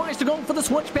 Galgan tries to go for the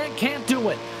switchback. Can't do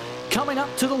it. Coming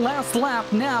up to the last lap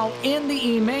now in the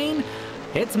E-Main.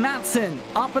 It's Matson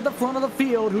up at the front of the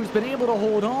field who's been able to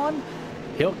hold on.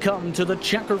 He'll come to the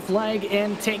checker flag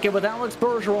and take it with Alex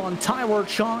Bergeron, Tyler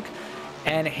Chalk,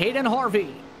 and Hayden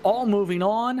Harvey. All moving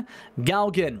on.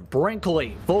 Galgan,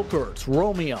 Brinkley, Folkerts,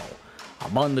 Romeo.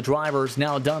 Among the drivers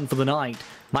now done for the night.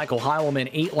 Michael Heilman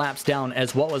 8 laps down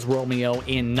as well as Romeo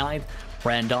in 9th.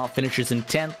 Randolph finishes in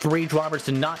 10th. 3 drivers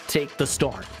did not take the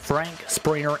start. Frank,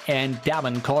 Springer, and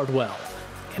Dalvin Cardwell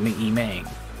in the E-Main.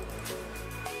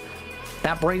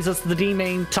 That brings us to the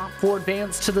D-Main top 4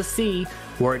 advance to the C,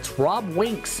 where it's Rob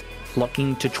Winks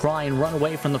looking to try and run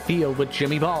away from the field with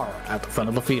Jimmy Barr at the front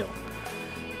of the field.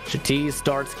 Chatiz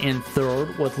starts in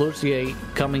 3rd, with Lucier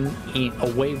coming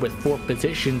away with 4th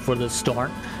position for the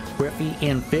start. Griffey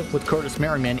in 5th with Curtis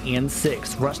Merriman in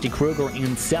 6th. Rusty Kruger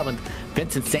in 7th.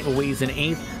 Vincent St. Louis in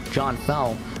 8th. John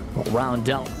Fowle will round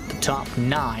out the top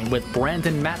 9, with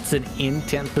Brandon Matson in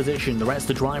 10th position. The rest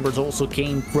of the drivers also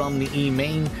came from the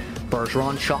E-Main.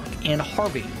 Bergeron, Chalk, and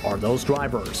Harvey are those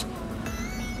drivers.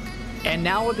 And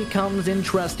now it becomes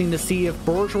interesting to see if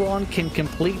Bergeron can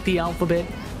complete the alphabet.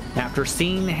 After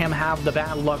seeing him have the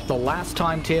bad luck the last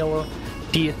time, Taylor,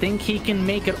 do you think he can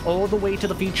make it all the way to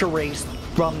the feature race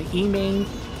from the E-Main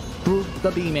through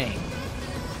the B-Main?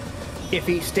 If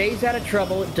he stays out of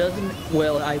trouble,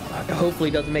 I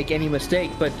hopefully doesn't make any mistake,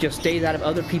 but just stays out of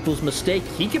other people's mistakes,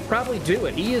 he could probably do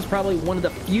it. He is probably one of the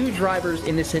few drivers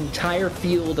in this entire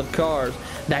field of cars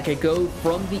that could go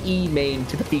from the E-Main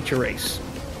to the feature race.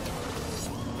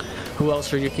 Who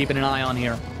else are you keeping an eye on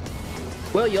here?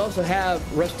 Well, you also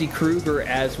have Rusty Kruger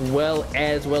as well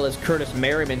as Curtis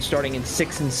Merriman starting in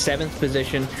 6th and 7th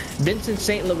position. Vincent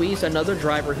St. Louis, another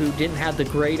driver who didn't have the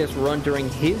greatest run during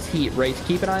his heat race.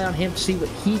 Keep an eye on him to see what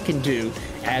he can do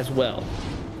as well.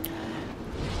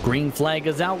 Green flag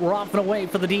is out. We're off and away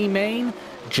for the D-Main.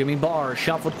 Jimmy Barr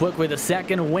shuffled quickly to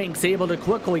second. Winks able to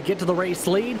quickly get to the race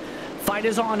lead. Fight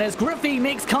is on as Griffey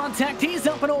makes contact. He's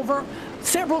up and over.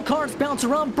 Several cars bounce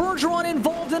around. Bergeron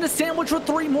involved in a sandwich with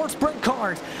 3 more sprint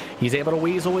cars. He's able to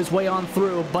weasel his way on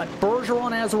through, but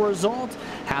Bergeron, as a result,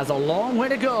 has a long way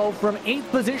to go. From 8th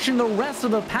position, the rest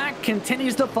of the pack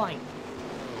continues to fight.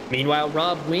 Meanwhile,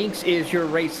 Rob Winks is your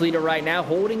race leader right now,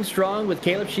 holding strong with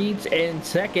Caleb Sheets in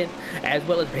 2nd, as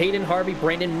well as Hayden Harvey,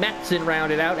 Brandon Matson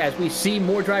rounded out as we see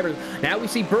more drivers. Now we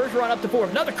see Bergeron up to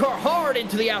 4th. Another car hard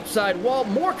into the outside wall.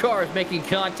 More cars making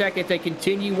contact if they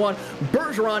continue on.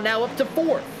 Bergeron now up to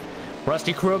 4th.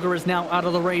 Rusty Kruger is now out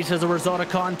of the race as a result of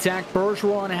contact.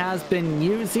 Bergeron has been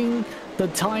using the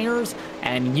tires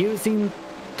and using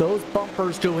those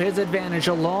bumpers to his advantage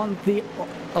along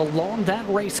that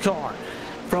race car.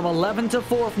 From 11th to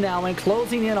 4th now, and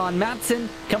closing in on Matson,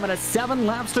 coming to 7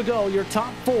 laps to go. Your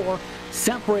top 4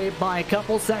 separate by a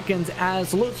couple seconds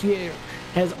as Lucier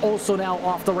is also now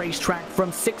off the racetrack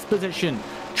from 6th position.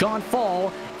 John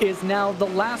Fall is now the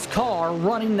last car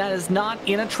running that is not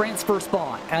in a transfer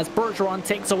spot as Bergeron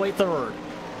takes away 3rd.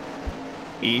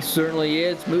 He certainly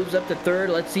is. Moves up to 3rd.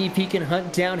 Let's see if he can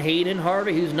hunt down Hayden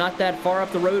Harvey, who's not that far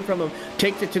up the road from him.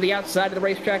 Takes it to the outside of the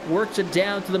racetrack, works it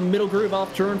down to the middle groove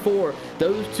off turn 4.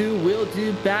 Those two will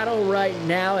do battle right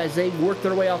now as they work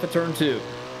their way off of turn 2.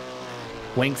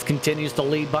 Winks continues to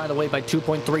lead, by the way, by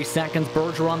 2.3 seconds.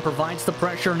 Bergeron provides the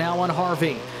pressure now on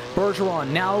Harvey. Bergeron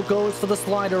now goes for the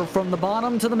slider from the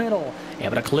bottom to the middle.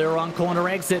 Able to clear on corner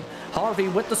exit. Harvey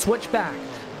with the switchback.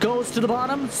 Goes to the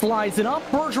bottom, slides it up.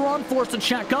 Bergeron forced to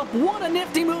check up. What a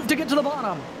nifty move to get to the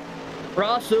bottom.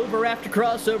 Crossover after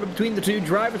crossover between the two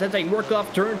drivers as they work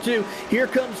off turn 2. Here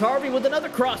comes Harvey with another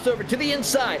crossover to the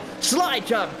inside. Slide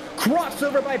jump.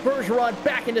 Crossover by Bergeron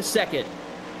back into 2nd.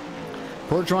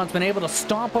 Bergeron's been able to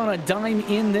stomp on a dime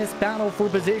in this battle for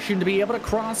position to be able to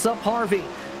cross up Harvey.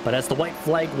 But as the white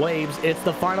flag waves, it's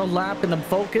the final lap, and the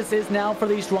focus is now for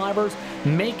these drivers.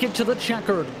 Make it to the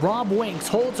checkered. Rob Winks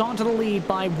holds on to the lead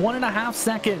by 1.5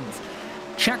 seconds.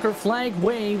 Checker flag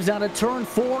waves out of turn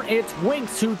 4. It's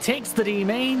Winks who takes the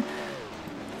D-Main,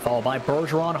 followed by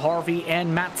Bergeron, Harvey,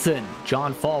 and Matson.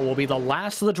 John Fall will be the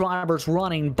last of the drivers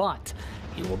running, but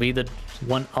he will be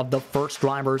one of the first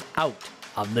drivers out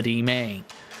of the D-Main.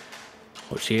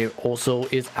 Oshie also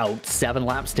is out 7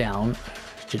 laps down.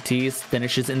 Jatis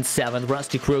finishes in 7th.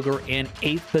 Rusty Kruger in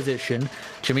 8th position.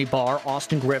 Jimmy Barr,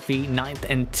 Austin Griffey, 9th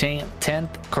and 10th.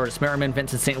 Curtis Merriman,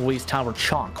 Vincent St. Louis, Tyler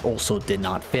Chalk also did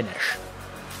not finish.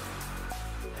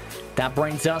 That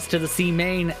brings us to the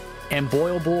C-Main, and boy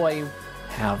oh boy,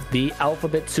 have the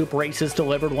Alphabet Super Races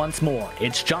delivered once more.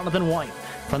 It's Jonathan White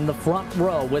from the front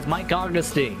row with Mike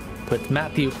Augustine, with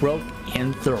Matthew Croak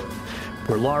in 3rd.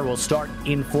 Brulard will start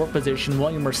in 4th position.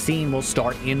 William Racine will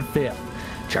start in 5th.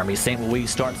 Jeremy St. Louis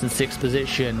starts in 6th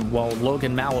position, while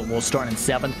Logan Mallett will start in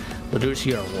 7th.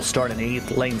 Laducier will start in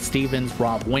 8th. Lane Stevens,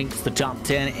 Rob Winks, the top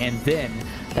 10. And then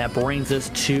that brings us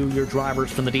to your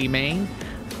drivers from the D-Main.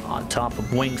 On top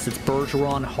of Winks, it's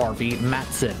Bergeron, Harvey,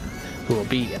 Matson, who will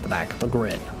be at the back of the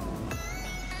grid.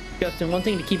 Justin, one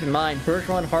thing to keep in mind,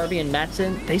 Bergeron, Harvey, and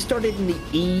Matson, they started in the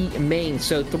E-Main.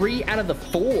 So 3 out of the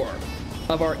 4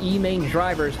 of our E-Main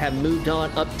drivers have moved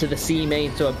on up to the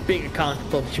C-Main, so a big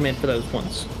accomplishment for those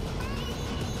ones.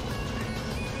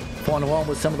 Fun along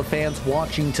with some of the fans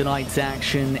watching tonight's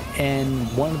action, and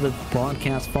one of the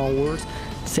broadcast followers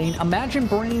saying, imagine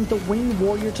bringing the Winged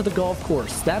Warrior to the golf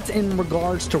course. That's in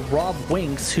regards to Rob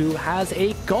Winks, who has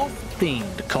a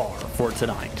golf-themed car for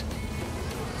tonight.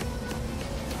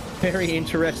 Very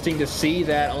interesting to see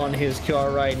that on his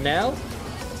car right now.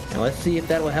 Now let's see if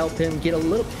that will help him get a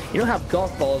little... You know how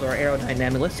golf balls are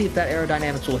aerodynamic? Let's see if that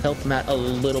aerodynamics will help him out a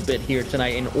little bit here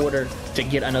tonight in order to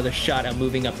get another shot at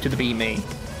moving up to the B main.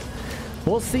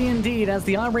 We'll see indeed as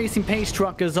the iRacing pace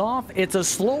truck is off. It's a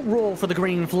slow roll for the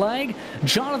green flag.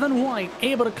 Jonathan White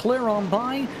able to clear on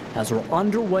by as we're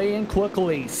underway and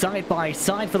quickly. Side by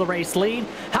side for the race lead.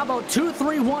 How about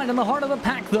 2-3 wide in the heart of the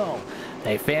pack though?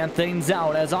 They fan things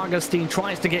out as Augustine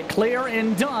tries to get clear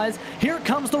and does. Here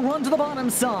comes the run to the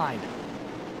bottom side.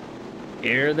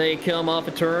 Here they come off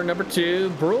of turn number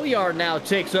 2. Brouillard now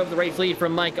takes over the race lead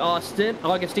from Mike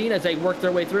Augustine as they work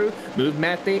their way through. Move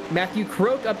Matthew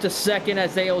Croak up to second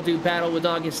as they all do battle with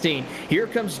Augustine. Here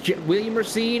comes William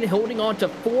Racine holding on to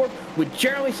 4th with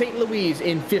Jeremy St. Louis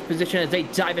in 5th position as they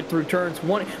dive it through turns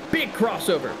 1. Big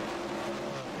crossover.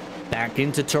 Back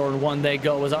into turn 1 they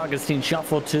go as Augustine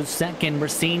shuffled to second.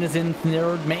 Racine is in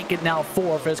 3rd, make it now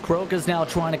 4th as Croak is now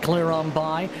trying to clear on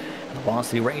by. The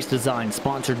Velocity Race Design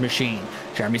sponsored machine.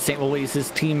 Jeremy St. Louis's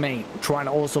teammate trying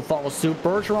to also follow suit.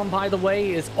 Bergeron, by the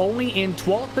way, is only in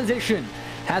 12th position.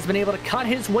 Has been able to cut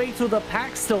his way through the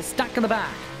pack, still stuck in the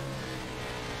back.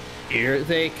 Here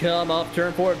they come off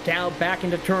turn 4, down back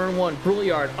into turn 1.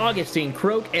 Brouillard, Augustine,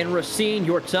 Croak, and Racine,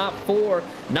 your top 4.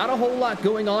 Not a whole lot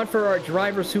going on for our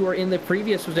drivers who are in the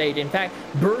previous stage. In fact,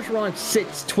 Bergeron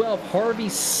sits 12th, Harvey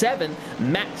 7th,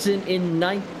 Matson in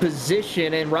 9th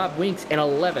position, and Rob Winks in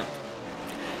 11th.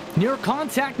 Near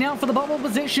contact now for the bubble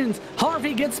positions.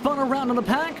 Harvey gets spun around in the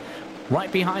pack. Right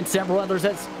behind several others,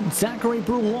 that's Zachary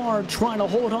Brouillard trying to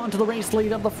hold on to the race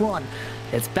lead up the front.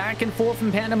 It's back and forth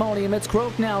in pandemonium. It's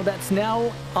Croak now that's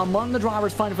now among the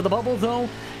drivers fighting for the bubble, though.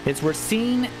 It's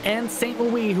Racine and St.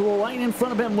 Louis who are right in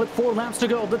front of him with 4 laps to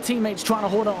go. The teammates trying to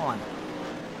hold on.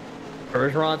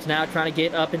 Bergeron's now trying to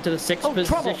get up into the 6th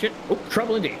position.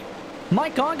 Trouble indeed.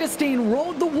 Mike Augustine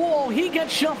rode the wall. He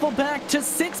gets shuffled back to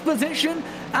 6th position.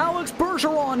 Alex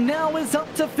Bergeron now is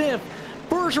up to 5th.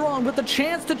 Bergeron with the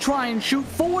chance to try and shoot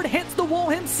forward, hits the wall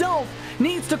himself.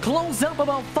 Needs to close up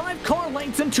about 5 car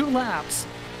lengths in 2 laps.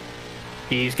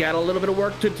 He's got a little bit of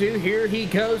work to do. Here he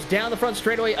goes down the front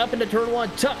straightaway up into turn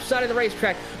 1, tough side of the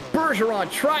racetrack.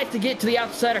 Bergeron tries to get to the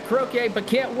outside of Croquet, but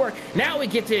can't work. Now he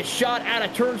gets his shot out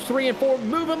of turns 3 and 4,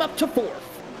 move him up to 4th.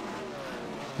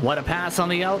 What a pass on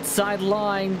the outside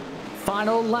line.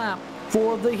 Final lap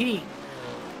for the heat.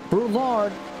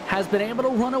 Brouillard has been able to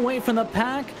run away from the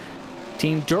pack.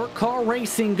 Team Dirt Car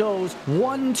Racing goes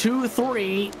 1, 2,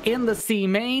 3 in the C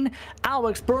main.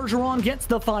 Alex Bergeron gets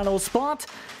the final spot,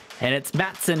 and it's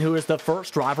Matson who is the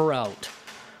first driver out.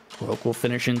 Croak will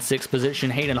finish in 6th position.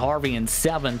 Hayden Harvey in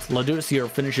 7th. Laducier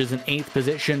finishes in 8th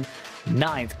position.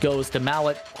 9th goes to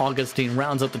Mallet. Augustine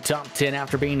rounds up the top 10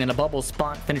 after being in a bubble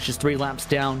spot. Finishes 3 laps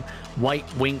down. White,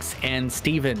 Winks, and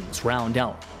Stevens round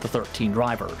out the 13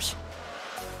 drivers.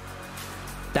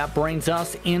 That brings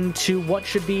us into what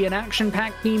should be an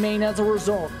action-packed B main as a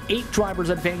result. 8 drivers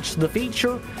advance to the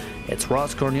feature. It's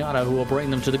Ross Corniata who will bring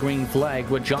them to the green flag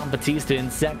with John Batista in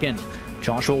 2nd.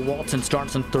 Joshua Walton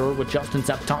starts in 3rd with Justin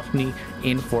Zaptotny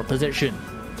in 4th position.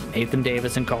 Nathan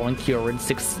Davis and Colin Cure in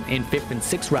 5th and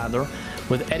 6th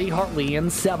with Eddie Hartley in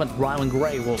 7th. Rylan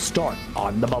Gray will start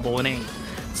on the bubble in 8th.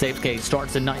 Safecase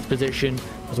starts in 9th position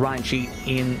with Ryan Sheet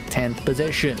in 10th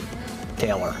position.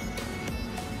 Taylor.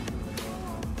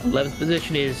 11th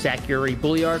position is Zachary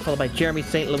Brouillard, followed by Jeremy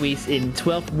St. Louis in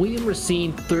 12th, William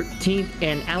Racine 13th,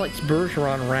 and Alex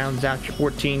Bergeron rounds out your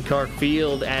 14-car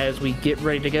field as we get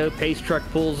ready to go. Pace truck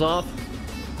pulls off.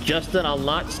 Justin, a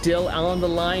lot still on the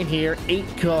line here. 8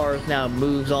 cars now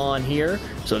moves on here,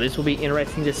 so this will be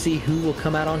interesting to see who will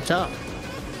come out on top.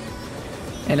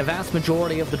 And a vast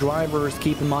majority of the drivers,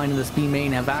 keep in mind in this B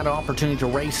main, have had an opportunity to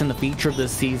race in the feature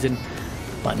this season.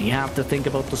 But you have to think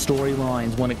about the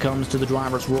storylines when it comes to the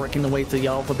drivers working their way to the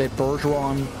alphabet.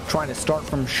 Bergeron trying to start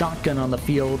from shotgun on the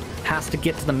field, has to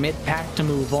get to the mid-pack to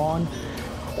move on,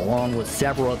 along with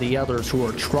several of the others who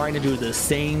are trying to do the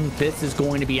same. This is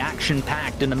going to be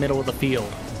action-packed in the middle of the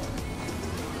field.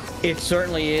 It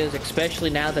certainly is, especially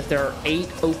now that there are 8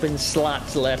 open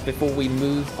slots left before we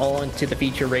move on to the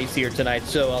feature race here tonight.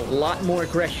 So a lot more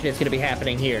aggression is going to be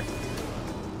happening here.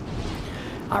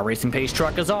 Our racing pace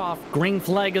truck is off. Green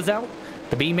flag is out.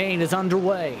 The B main is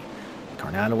underway.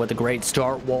 Carnado with a great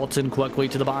start. Walton quickly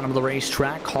to the bottom of the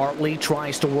racetrack. Hartley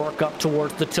tries to work up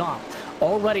towards the top.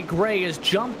 Already Gray has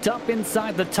jumped up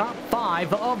inside the top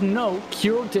 5 of note.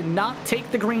 Cure did not take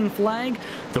the green flag.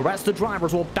 The rest of the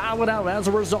drivers will battle it out as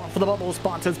a result for the bubble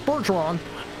spots as Bergeron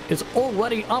is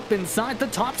already up inside the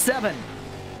top 7.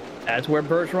 That's where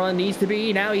Bergeron needs to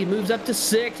be. Now he moves up to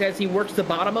 6 as he works the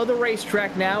bottom of the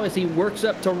racetrack now, as he works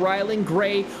up to Rylan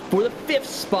Gray for the 5th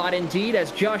spot indeed,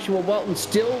 as Joshua Walton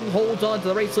still holds on to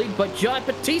the race lead, but John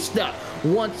Batista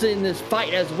wants in this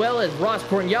fight, as well as Ross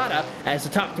Cornada, as the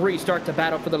top 3 start to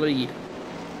battle for the lead.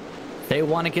 They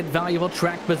want to get valuable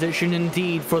track position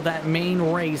indeed for that main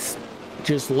race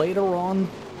just later on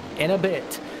in a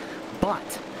bit.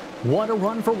 But what a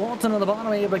run for Walton on the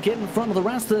bottom, able to get in front of the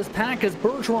rest of this pack as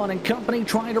Bergeron and company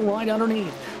trying to ride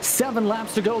underneath. 7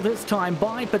 laps to go this time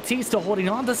by Batista, holding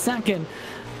on to second.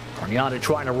 Cornada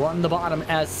trying to run the bottom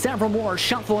as several more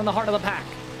shuffle in the heart of the pack.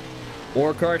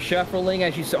 More cars shuffling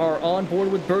as you are on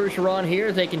board with Bergeron here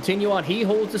as they continue on. He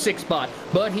holds the 6th spot,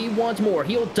 but he wants more.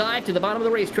 He'll dive to the bottom of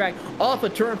the racetrack, off a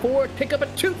turn forward, pick up a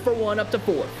 2-for-1 up to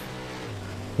 4th.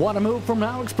 What a move from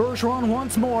Alex Bergeron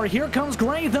once more. Here comes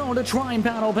Gray, though, to try and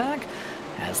battle back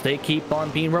as they keep on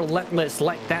being relentless,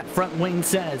 like that front wing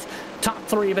says. Top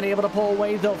 3 have been able to pull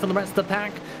away, though, from the rest of the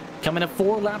pack. Coming at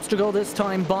 4 laps to go this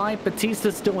time by. Batista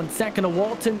still in second to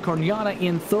Walton. Cornada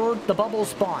in third, the bubble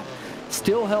spot.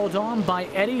 Still held on by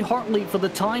Eddie Hartley for the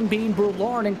time being.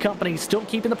 Brulard and company still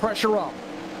keeping the pressure up.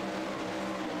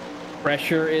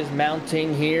 Pressure is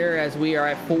mounting here as we are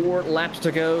at 4 laps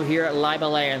to go here at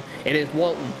Limaland. It is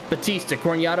Walton, Batista,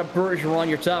 Cornada, Bergeron,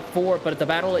 your top 4, but the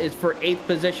battle is for 8th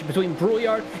position between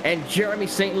Brouillard and Jeremy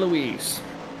St. Louis.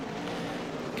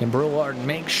 Can Brouillard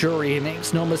make sure he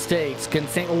makes no mistakes? Can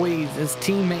St. Louis, his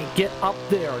teammate, get up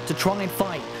there to try and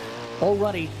fight?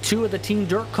 Already, 2 of the Team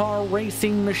Dirt Car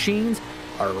racing machines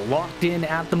are locked in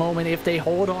at the moment if they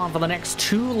hold on for the next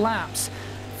 2 laps.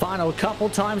 Final couple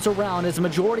times around as the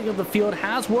majority of the field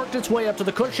has worked its way up to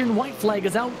the cushion. White flag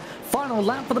is out. Final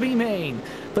lap for the B main.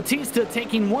 Batista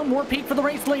taking one more peek for the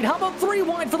race lead. How about 3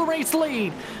 wide for the race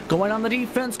lead? Going on the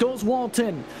defense goes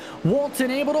Walton. Walton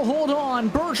able to hold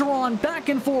on. Bergeron back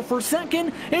and forth for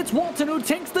second. It's Walton who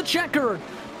takes the checkered.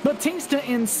 Batista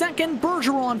in second.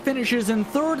 Bergeron finishes in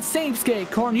third. Saveske,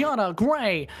 Cornada,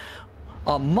 Gray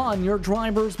among your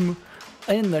drivers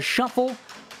in the shuffle.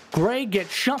 Gray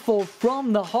gets shuffled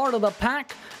from the heart of the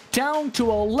pack down to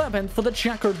 11th for the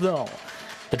checkered, though.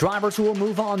 The drivers who will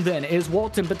move on then is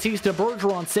Walton, Batista,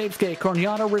 Bergeron, Saveske,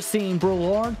 Cornada, Racine,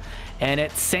 Brulard, and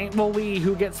it's St. Louis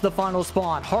who gets the final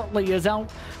spot. Hartley is out,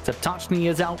 Satochny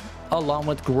is out, along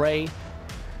with Gray,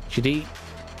 Chadit,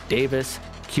 Davis,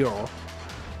 Cure,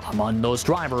 among those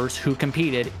drivers who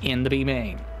competed in the B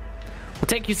main. We'll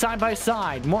take you side by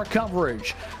side, more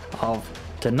coverage of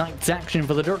tonight's action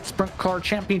for the Dirt Sprint Car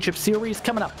Championship Series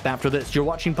coming up after this. You're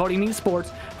watching Podium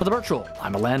eSports for the virtual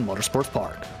Limaland Motorsports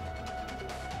Park.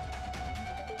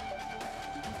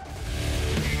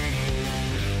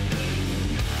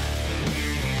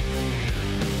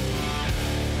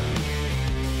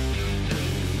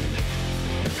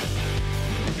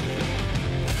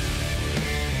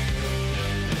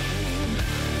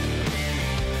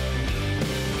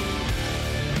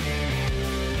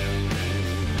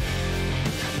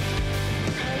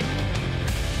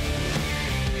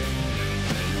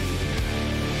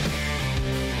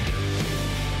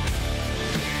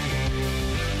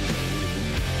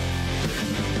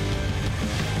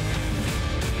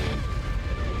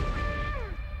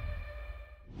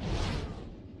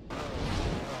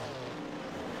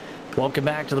 Welcome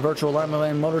back to the virtual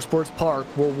Limaland Motorsports Park,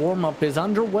 where warm-up is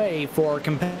underway for our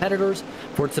competitors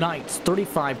for tonight's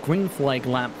 35 green flag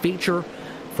lap feature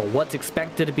for what's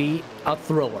expected to be a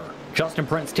thriller. Justin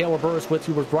Prince, Taylor Burris with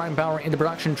you with Brian Bauer in the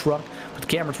production truck, with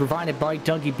cameras provided by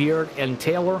Dougie Beard and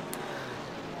Taylor.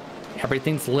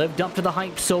 Everything's lived up to the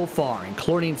hype so far,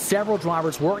 including several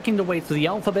drivers working their way through the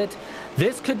alphabet.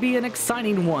 This could be an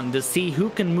exciting one to see who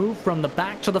can move from the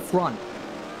back to the front.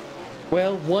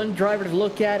 Well, one driver to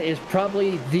look at is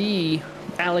probably the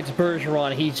Alex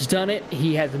Bergeron. He's done it.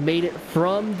 He has made it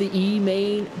from the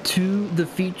E-Main to the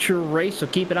feature race, so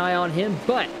keep an eye on him.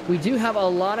 But we do have a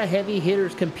lot of heavy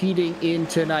hitters competing in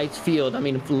tonight's field. I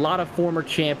mean, a lot of former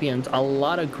champions, a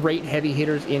lot of great heavy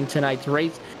hitters in tonight's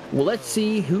race. Well, let's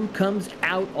see who comes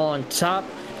out on top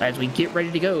as we get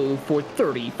ready to go for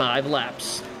 35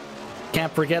 laps.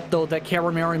 Can't forget, though, that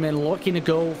Cameron Merriman looking to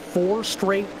go 4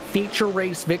 straight feature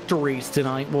race victories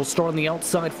tonight. We'll start on the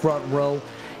outside front row.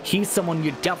 He's someone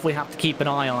you definitely have to keep an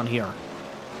eye on here.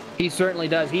 He certainly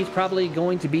does. He's probably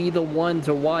going to be the one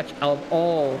to watch of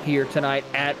all here tonight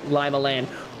at Limaland.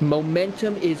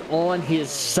 Momentum is on his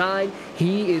side.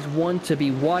 He is one to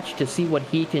be watched to see what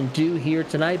he can do here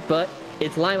tonight, but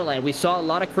it's Limaland. We saw a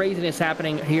lot of craziness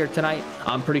happening here tonight.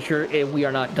 I'm pretty sure we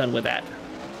are not done with that.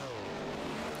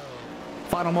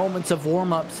 Final moments of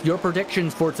warm-ups, your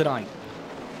predictions for tonight.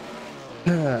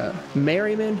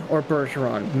 Merriman or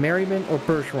Bergeron? Merriman or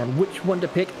Bergeron? Which one to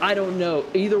pick? I don't know.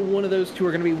 Either one of those two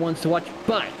are going to be ones to watch.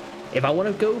 But if I want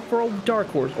to go for a dark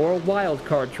horse or a wild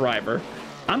card driver,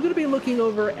 I'm going to be looking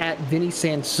over at Vinny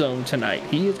Sansone tonight.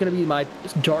 He is going to be my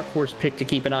dark horse pick to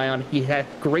keep an eye on. He had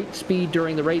great speed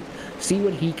during the race. See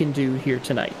what he can do here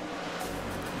tonight.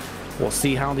 We'll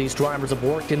see how these drivers have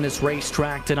worked in this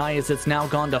racetrack tonight as it's now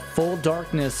gone to full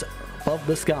darkness above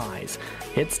the skies.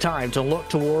 It's time to look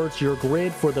towards your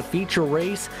grid for the feature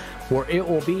race, where it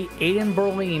will be Aiden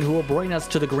Berlin who will bring us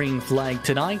to the green flag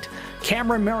tonight.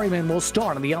 Cameron Merriman will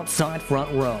start on the outside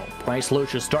front row. Bryce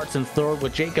Lucius starts in third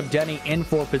with Jacob Denny in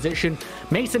fourth position.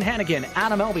 Mason Hannigan,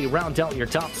 Adam Elby round out your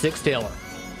top six, Taylor.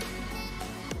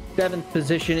 Seventh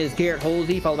position is Garrett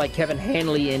Holsey, followed by Kevin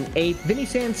Hanley in eighth. Vinny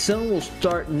Sansone will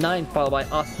start ninth, followed by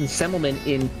Austin Semmelman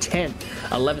in 10th.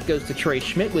 11th goes to Trey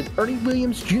Schmidt, with Ernie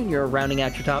Williams Jr. rounding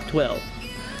out your top 12.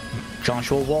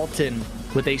 Joshua Walton,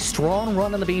 with a strong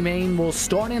run in the B main, will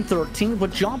start in 13th,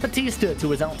 with John Batista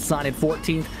to his outside in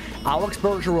 14th. Alex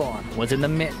Bergeron was in the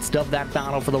midst of that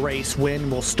battle for the race win,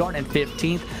 will start in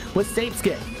 15th, with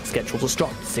Sapesky scheduled to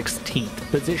start 16th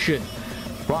position.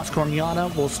 Ross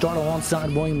Corniana will start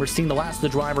alongside William Racine, the last of the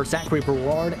drivers, Zachary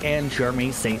Berard and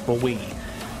Jeremy St. Louis.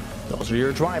 Those are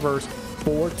your drivers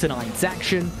for tonight's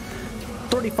action.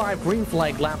 35 green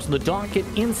flag laps on the docket,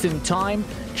 instant time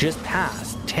just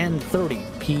past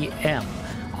 10:30 p.m.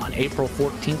 on April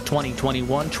 14th,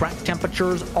 2021. Track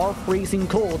temperatures are freezing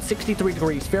cold, 63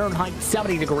 degrees Fahrenheit,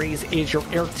 70 degrees is your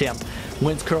air temp.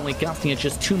 Winds currently gusting at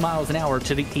just 2 miles an hour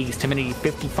to the east, humidity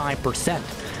 55%.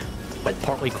 With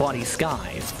partly cloudy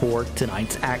skies for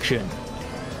tonight's action.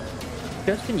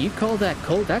 Justin, you call that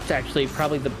cold? That's actually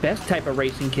probably the best type of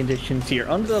racing conditions here.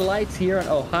 Under the lights here in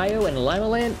Ohio and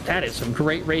Limaland, that is some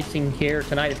great racing here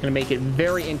tonight. It's going to make it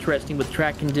very interesting with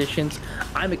track conditions.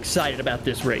 I'm excited about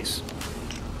this race.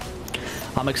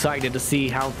 I'm excited to see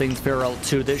how things fare out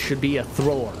too. This should be a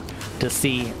thrower to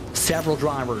see several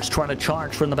drivers trying to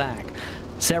charge from the back.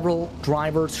 Several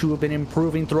drivers who have been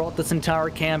improving throughout this entire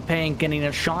campaign, getting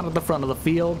a shot at the front of the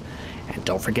field. And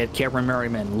don't forget Cameron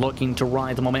Merriman looking to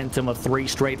ride the momentum of 3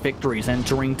 straight victories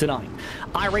entering tonight.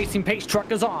 iRacing pace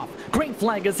truck is off. Green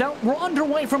flag is out. We're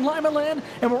underway from Limaland,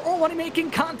 and we're already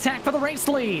making contact for the race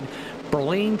lead.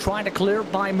 Berlin trying to clear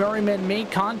by Merriman,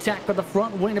 made contact with the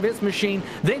front wing of his machine.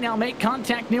 They now make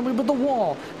contact nearly with the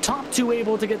wall. Top 2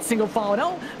 able to get single followed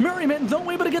out. Merriman though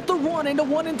able to get the run into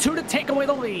 1 and 2 to take away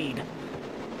the lead.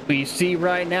 We see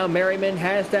right now Merriman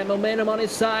has that momentum on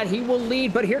his side. He will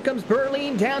lead, but here comes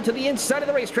Berlin down to the inside of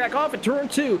the racetrack off at turn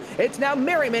 2. It's now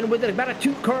Merriman with about a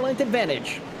 2-car length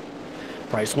advantage.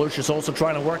 Bryce Lucius also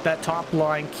trying to work that top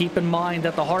line. Keep in mind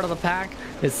that the heart of the pack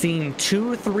is seeing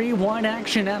 2-3 wide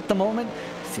action at the moment.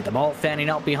 See them all fanning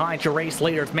out behind your race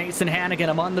leaders. Mason Hannigan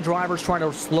among the drivers trying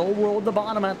to slow roll the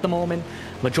bottom at the moment.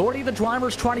 Majority of the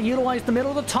drivers trying to utilize the middle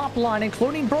of the top line,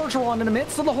 including Bergeron in the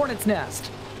midst of the Hornet's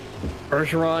nest.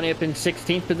 Bergeron up in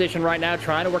 16th position right now,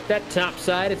 trying to work that top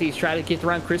side as he's trying to get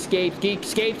around Chris Scapesky.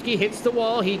 Scapesky hits the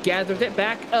wall. He gathers it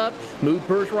back up. Move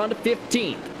Bergeron to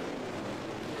 15th.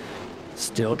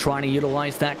 Still trying to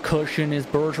utilize that cushion as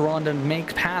Bergeron to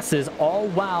make passes. All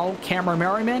while Cameron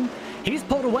Merriman, he's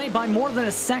pulled away by more than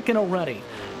a second already.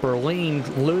 Berlin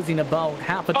losing about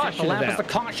half a tenth of a lap as the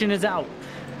caution is out.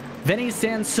 Vinny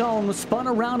Sansone spun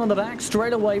around on the back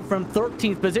straightaway from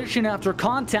 13th position after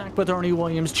contact with Ernie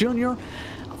Williams Jr.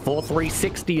 A full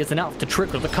 360 is enough to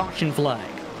trigger the caution flag.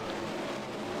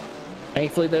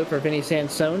 Thankfully, though, for Vinny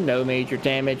Sansone, no major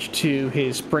damage to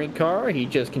his sprint car. He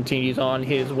just continues on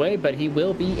his way, but he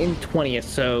will be in 20th,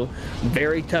 so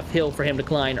very tough hill for him to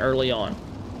climb early on.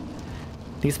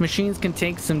 These machines can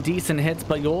take some decent hits,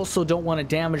 but you also don't want to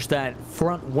damage that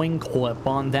front wing clip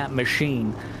on that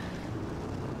machine.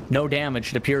 No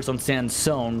damage, it appears, on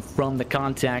Sansone from the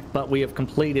contact, but we have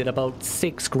completed about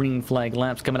 6 green flag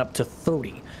laps, coming up to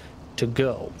 30 to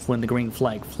go when the green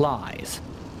flag flies.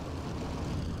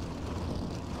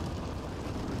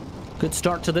 Good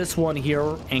start to this one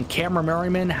here, and Cameron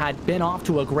Merriman had been off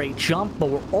to a great jump, but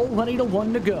we're already to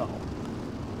 1 to go.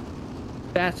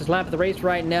 Fastest lap of the race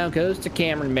right now goes to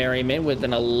Cameron Merriman with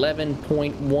an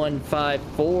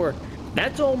 11.154.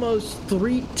 That's almost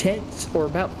 3/10 or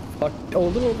about a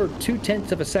little over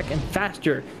 2/10 of a second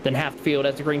faster than half the field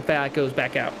as the green flag goes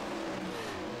back out.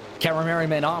 Cameron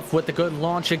Merriman off with the good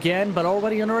launch again, but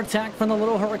already under attack from the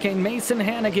Little Hurricane, Mason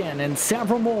Hannigan, and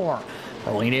several more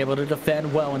Berlin able to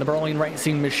defend well in the Berlin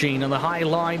Racing Machine on the high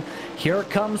line. Here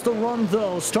comes the run,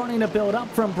 though, starting to build up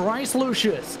from Bryce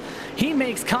Lucius. He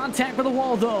makes contact with the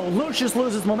wall, though. Lucius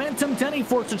loses momentum. Denny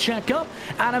forced to check up.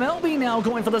 Adam Elby now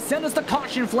going for the send as the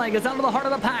caution flag is out of the heart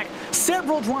of the pack.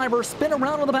 Several drivers spin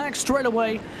around on the back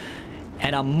straightaway.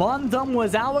 And among them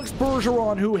was Alex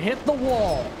Bergeron, who hit the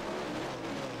wall.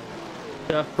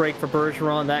 Tough break for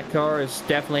Bergeron. That car is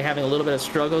definitely having a little bit of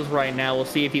struggles right now. We'll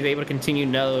see if he's able to continue.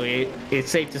 No,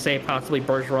 it's safe to say possibly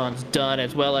Bergeron's done,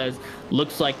 as well as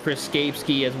looks like Chris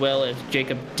Skapski, as well as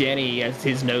Jacob Denny, as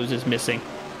his nose is missing.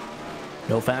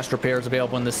 No fast repairs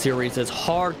available in this series as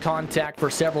hard contact for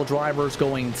several drivers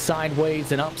going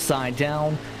sideways and upside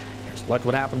down. Here's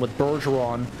what happened with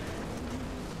Bergeron.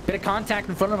 Bit of contact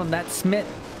in front of him. That's Smith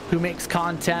who makes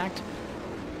contact.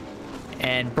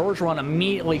 And Bergeron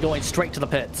immediately going straight to the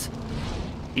pits.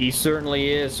 He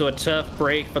certainly is. So a tough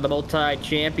break for the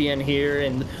multi-champion here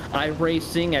in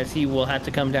iRacing, as he will have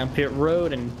to come down pit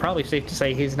road, and probably safe to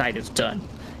say his night is done.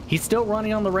 He's still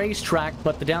running on the racetrack,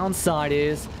 but the downside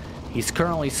is he's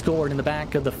currently scored in the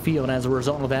back of the field as a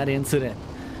result of that incident.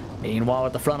 Meanwhile,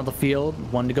 at the front of the field,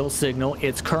 one to go signal.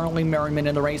 It's currently Merriman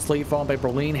in the race lead, followed by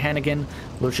Berlin, Hannigan,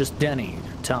 Lucius Denny.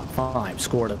 Top 5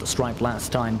 scored at the stripe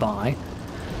last time by.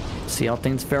 See how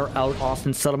things fare out.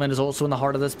 Austin Settlement is also in the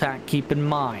heart of this pack. Keep in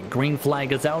mind, green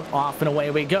flag is out. Off and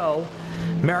away we go.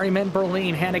 Merriman,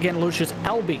 Berlin, Hannigan, Lucius,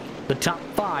 Elby. The top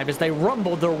 5 as they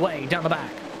rumbled their way down the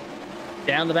back.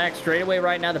 Down the back straightaway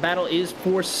right now. The battle is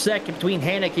for second between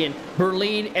Hannigan,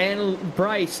 Berlin, and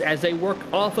Bryce as they work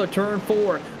off of turn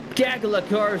 4. Gaggle of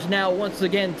cars now once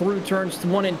again through turns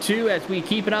 1 and 2 as we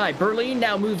keep an eye. Berlin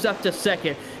now moves up to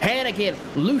second. Hannigan,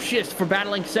 Lucius for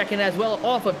battling second as well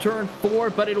off of turn 4,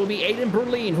 but it will be Aiden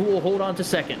Berlin who will hold on to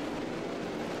second.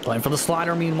 Going for the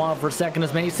slider, meanwhile, for second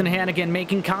is Mason Hannigan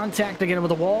making contact again with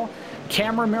the wall.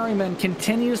 Cameron Merriman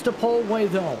continues to pull away,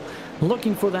 though,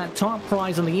 looking for that top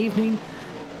prize in the evening.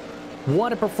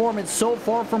 What a performance so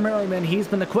far for Merriman. He's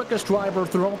been the quickest driver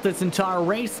throughout this entire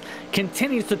race.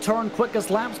 Continues to turn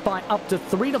quickest laps by up to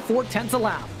 3 to 4 tenths a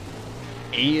lap.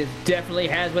 He definitely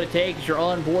has what it takes. You're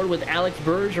on board with Alex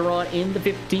Bergeron in the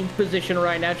 15th position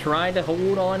right now, trying to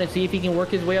hold on and see if he can work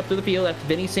his way up to the field. That's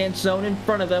Vinny Sansone in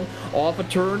front of them off of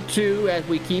turn 2 as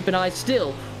we keep an eye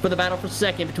still for the battle for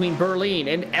second between Berlin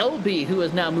and LB, who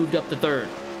has now moved up to third.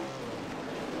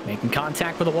 Making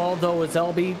contact with the wall, though, as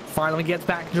LB finally gets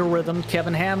back into rhythm.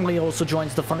 Kevin Hanley also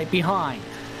joins the front behind.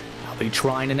 LB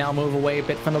trying to now move away a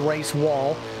bit from the race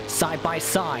wall, side by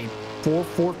side. For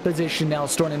fourth position now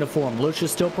starting to form.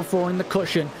 Lucius still performing the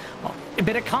cushion. A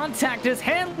bit of contact as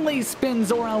Hanley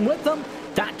spins around with them.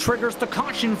 That triggers the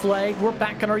caution flag. We're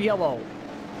back in our yellow.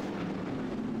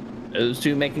 Those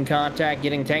two making contact,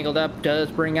 getting tangled up,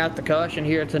 does bring out the caution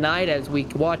here tonight as we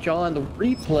watch on the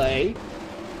replay.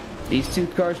 These two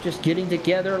cars just getting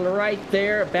together right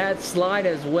there. A bad slide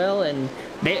as well, and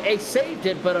they saved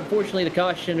it, but unfortunately the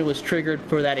caution was triggered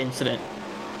for that incident.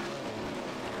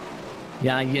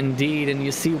 Yeah, indeed, and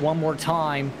you see one more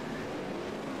time.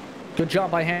 Good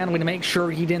job by Hanley to make sure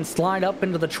he didn't slide up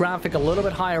into the traffic a little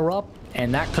bit higher up,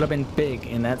 and that could have been big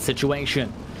in that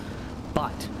situation.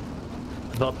 But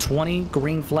about 20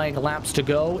 green flag laps to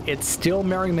go. It's still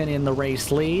Merriman in the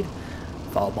race lead,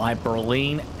 followed by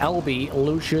Berlin, LB,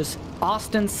 Lucius,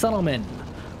 Austin Settlement.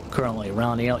 Currently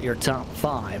rounding out your top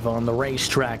 5 on the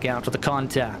racetrack after the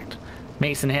contact.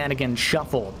 Mason Hannigan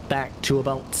shuffled back to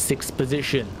about 6th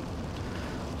position.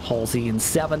 Halsey in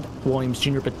 7th, Williams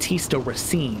Jr. Batista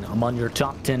Racine among your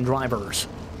top 10 drivers.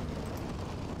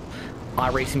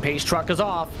 iRacing pace truck is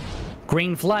off.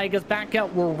 Green flag is back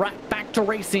out. We're right back to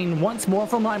racing once more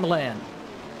from Limaland.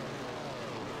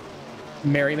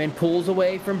 Merriman pulls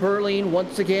away from Berlin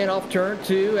once again off turn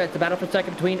 2 as the battle for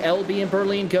second between LB and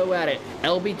Berlin go at it.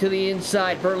 LB to the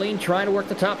inside. Berlin trying to work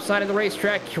the top side of the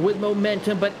racetrack with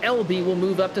momentum, but LB will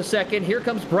move up to second. Here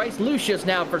comes Bryce Lucius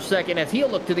now for second as he'll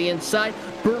look to the inside.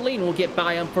 Berlin will get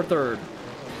by him for third.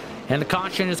 And the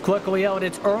caution is quickly out.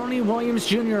 It's Ernie Williams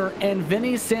Jr. and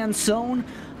Vinny Sansone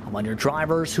among your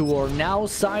drivers who are now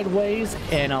sideways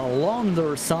and along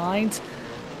their sides.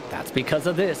 That's because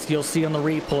of this you'll see on the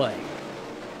replay.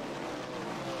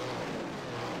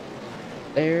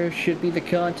 There should be the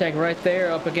contact right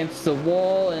there up against the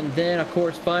wall, and then of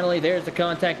course finally there's the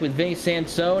contact with Vinny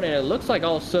Sansone, and it looks like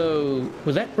also,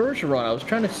 was that Bergeron? I was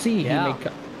trying to see who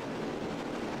made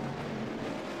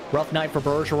rough night for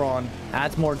Bergeron.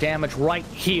 Adds more damage right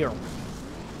here.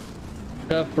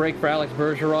 Tough break for Alex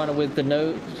Bergeron with the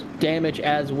nose damage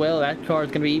as well. That car is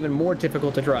going to be even more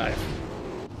difficult to drive.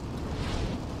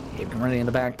 Even running in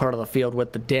the back part of the field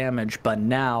with the damage, but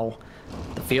now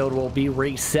the field will be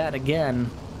reset again.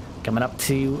 Coming up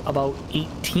to about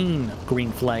 18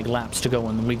 green flag laps to go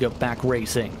and we go back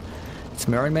racing. It's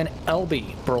Merriman,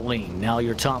 LB, Berlin. Now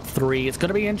your top three. It's going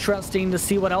to be interesting to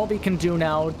see what LB can do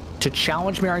now to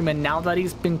challenge Merriman now that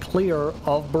he's been clear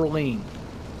of Berlin.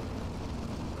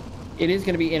 It is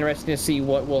going to be interesting to see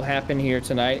what will happen here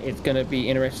tonight. It's going to be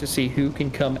interesting to see who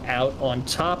can come out on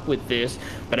top with this.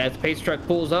 But as the pace truck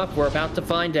pulls off, we're about to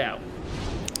find out.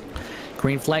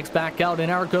 Green flags back out in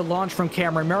our good launch from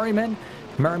Cameron Merriman.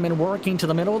 Merriman working to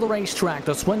the middle of the racetrack.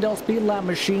 The Swindell Speed Lab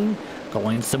machine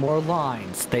going similar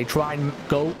lines. They try and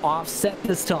go offset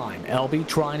this time. LB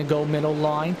trying to go middle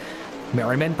line.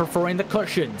 Merriman preferring the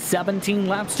cushion. 17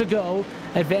 laps to go.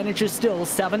 Advantage is still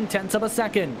 7/10 of a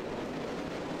second.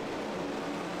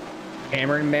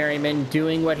 Cameron Merriman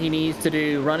doing what he needs to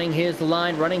do, running his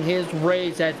line, running his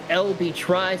race as LB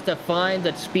tries to find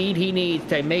the speed he needs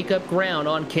to make up ground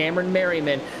on Cameron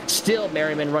Merriman. Still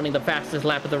Merriman running the fastest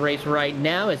lap of the race right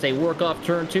now as they work off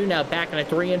turn 2, now back into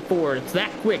 3 and 4. It's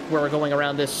that quick where we're going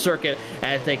around this circuit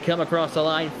as they come across the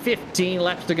line. 15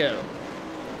 laps to go.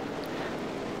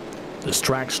 This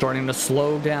track's starting to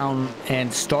slow down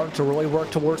and start to really work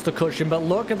towards the cushion, but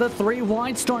look at the 3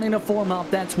 wide starting to form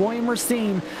up. That's William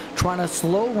Racine trying to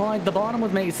slow ride the bottom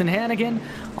with Mason Hannigan.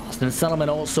 Austin Settlement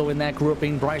also in that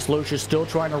grouping. Bryce Lucius still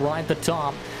trying to ride the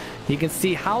top. You can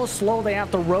see how slow they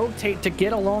have to rotate to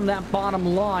get along that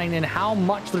bottom line and how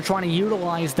much they're trying to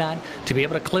utilize that to be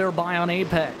able to clear by on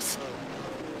Apex.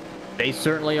 They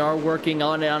certainly are working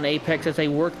on it on Apex as they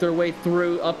work their way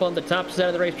through up on the top side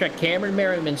of the racetrack. Cameron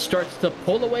Merriman starts to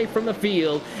pull away from the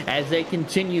field as they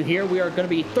continue here. We are going to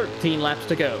be 13 laps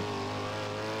to go.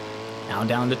 Now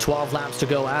down to 12 laps to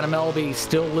go. Adam LB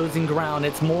still losing ground.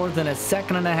 It's more than a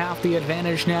second and a half the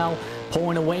advantage now.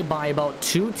 Pulling away by about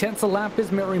 2/10 a lap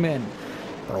is Merriman.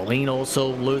 Berlin also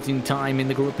losing time in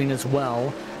the grouping as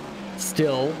well.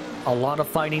 Still a lot of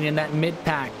fighting in that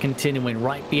mid-pack continuing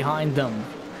right behind them.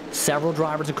 Several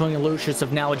drivers, including Lucius,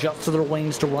 have now adjusted their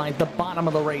wings to ride the bottom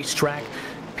of the racetrack.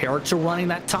 Parrots are running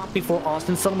that top before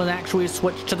Austin Settlement actually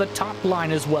switched to the top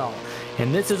line as well.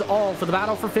 And this is all for the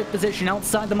battle for 5th position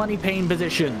outside the money-paying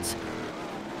positions.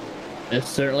 This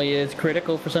certainly is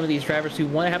critical for some of these drivers who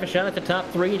want to have a shot at the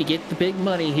top 3 to get the big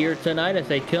money here tonight as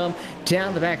they come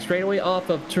down the back straightaway off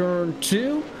of turn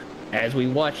 2. As we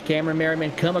watch Cameron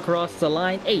Merriman come across the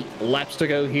line. 8 laps to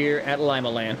go here at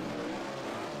Limaland.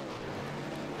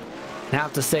 I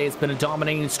have to say it's been a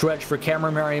dominating stretch for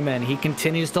Cameron Merriman. He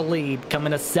continues to lead,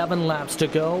 coming to 7 laps to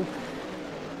go.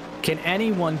 Can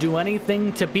anyone do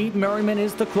anything to beat Merriman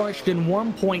is the question.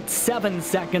 1.7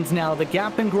 seconds now, the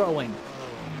gap been growing.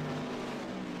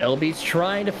 LB's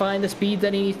trying to find the speed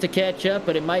that he needs to catch up,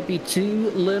 but it might be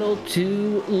too little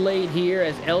too late here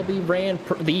as LB ran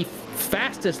the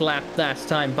fastest lap last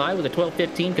time by with a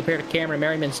 12:15 compared to Cameron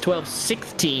Merriman's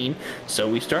 12:16. So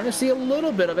we're starting to see a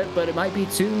little bit of it, but it might be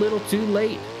too little too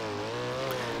late.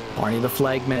 Barney the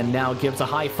flagman now gives a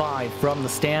high five from the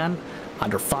stand.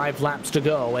 Under 5 laps to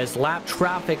go as lap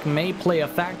traffic may play a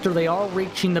factor. They are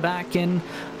reaching the back end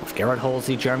of Garrett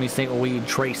Halsey, Jeremy St. Louis,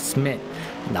 Trey Smith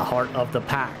in the heart of the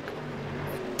pack.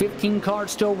 15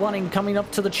 cars still running coming up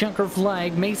to the checker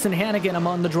flag. Mason Hannigan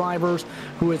among the drivers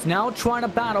who is now trying to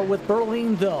battle with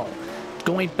Berlin though.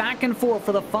 Going back and forth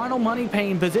for the final money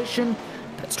paying position.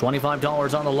 That's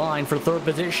 $25 on the line for 3rd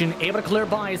position. Able to clear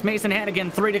by is Mason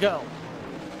Hannigan. 3 to go.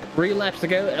 3 laps to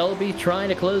go. LB trying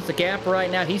to close the gap right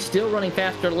now. He's still running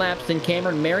faster laps than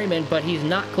Cameron Merriman, but he's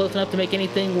not close enough to make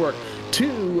anything work.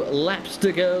 2 laps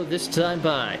to go this time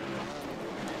by.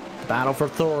 Battle for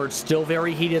 3rd, still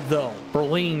very heated though.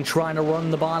 Berlin trying to run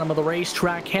the bottom of the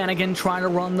racetrack. Hannigan trying to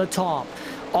run the top.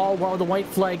 All while the white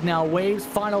flag now waves.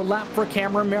 Final lap for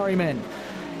Cameron Merriman.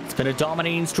 It's been a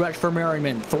dominating stretch for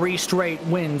Merriman. 3 straight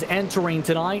wins entering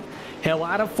tonight. He'll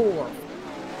out of 4.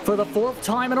 For the 4th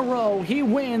time in a row, he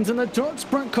wins in the Dirt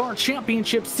Sprint Car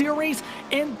Championship Series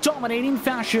in dominating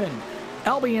fashion.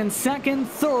 LB in 2nd,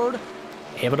 3rd.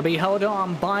 Able to be held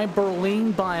on by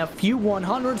Berlin by a few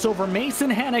 100s over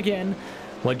Mason Hannigan,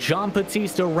 with John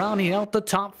Batista rounding out the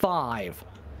top 5.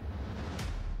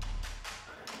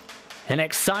 An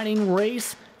exciting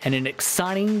race and an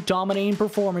exciting dominating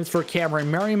performance for Cameron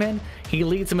Merriman. He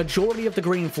leads a majority of the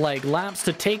green flag laps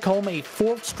to take home a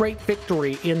 4th straight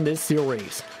victory in this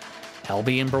series.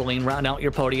 LB and Berlin round out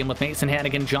your podium with Mason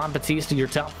Hannigan, John Batista your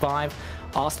top 5.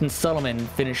 Austin Settlement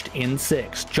finished in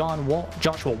 6th.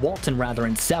 Joshua Walton in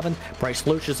 7th. Bryce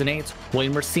Lucius in 8th.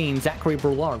 William Racine, Zachary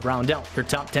Brulard round out your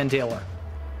top 10, Taylor.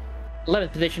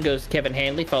 11th position goes to Kevin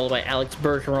Hanley, followed by Alex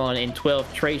Bergeron in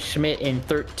 12th, Trey Schmidt in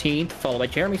 13th, followed by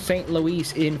Jeremy St.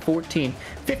 Louis in 14th.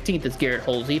 15th is Garrett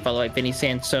Holsey, followed by Vinny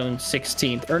Sansone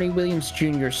 16th, Ernie Williams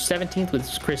Jr. 17th with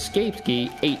Chris Skapski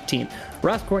 18th,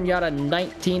 Ross Cornada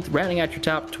 19th. Rounding out your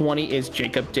top 20 is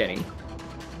Jacob Denny.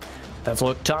 Let's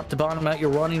look top to bottom at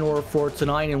your running order for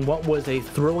tonight, and what was a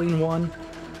thrilling one,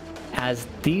 as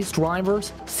these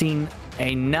drivers seen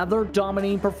another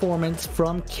dominating performance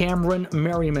from Cameron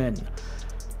Merriman.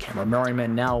 Cameron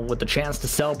Merriman now with the chance to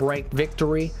celebrate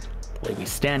victory. Will be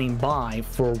standing by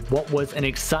for what was an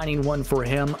exciting one for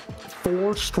him.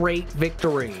 4 straight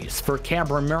victories for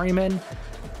Cameron Merriman.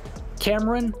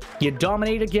 Cameron, you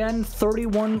dominate again.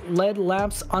 31 lead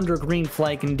laps under green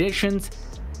flag conditions.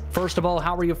 First of all,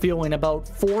 how are you feeling about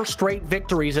 4 straight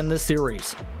victories in this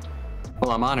series?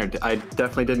 Well, I'm honored. I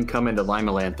definitely didn't come into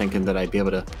Limaland thinking that I'd be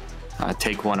able to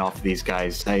take one off of these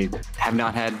guys. I have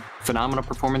not had phenomenal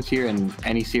performance here in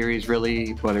any series,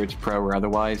 really, whether it's pro or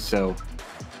otherwise. So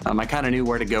I kind of knew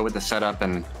where to go with the setup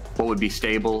and what would be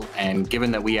stable. And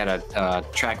given that we had a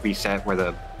track reset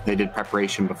where they did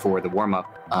preparation before the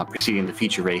warm-up preceding the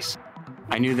feature race,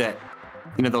 I knew that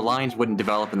the lines wouldn't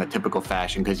develop in the typical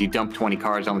fashion, because you dump 20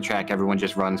 cars on the track, everyone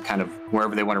just runs kind of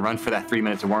wherever they want to run for that 3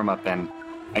 minutes of warm-up,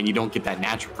 and you don't get that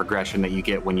natural progression that you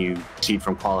get when you proceed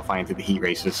from qualifying to the heat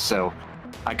races. So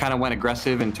I kind of went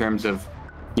aggressive in terms of,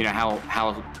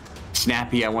 how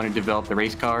snappy I want to develop the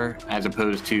race car, as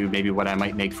opposed to maybe what I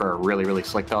might make for a really, really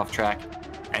slicked off track.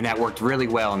 And that worked really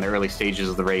well in the early stages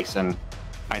of the race. And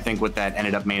I think what that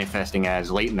ended up manifesting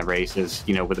as late in the race is,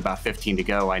 with about 15 to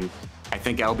go, I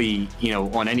think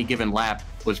LB, on any given lap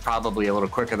was probably a little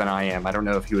quicker than I am. I don't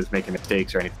know if he was making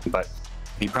mistakes or anything, but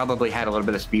he probably had a little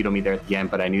bit of speed on me there at the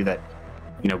end. But I knew that,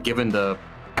 given the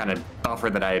kind of buffer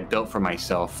that I had built for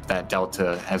myself, that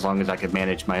delta, as long as I could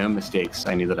manage my own mistakes,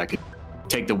 I knew that I could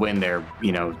take the win there,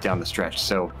 down the stretch.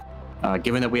 So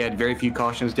given that we had very few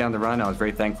cautions down the run, I was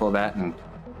very thankful of that, and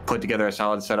put together a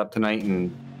solid setup tonight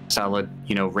and solid,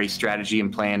 race strategy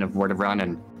and plan of where to run,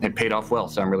 and it paid off well.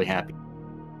 So I'm really happy.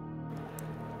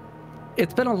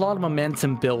 It's been a lot of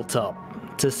momentum built up,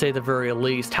 to say the very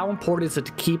least. How important is it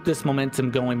to keep this momentum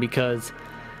going? Because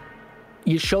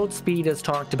you showed speed, as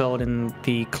talked about in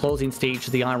the closing stage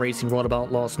of the iRacing World of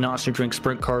Outlaws Monster Drink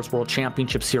Sprint Cars World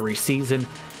Championship Series season.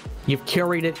 You've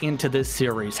carried it into this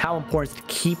series. How important is it to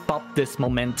keep up this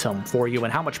momentum for you,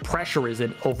 and how much pressure is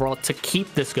it overall to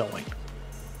keep this going?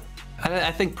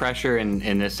 I think pressure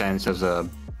in this sense is a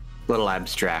little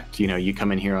abstract. You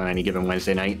come in here on any given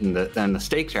Wednesday night, and the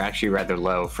stakes are actually rather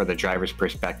low for the driver's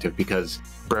perspective, because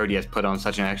Brody has put on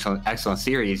such an excellent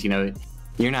series.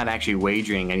 You're not actually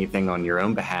wagering anything on your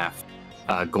own behalf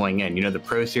going in. The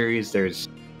Pro Series,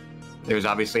 there's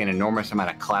obviously an enormous amount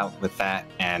of clout with that,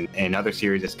 and in other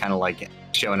series it's kind of like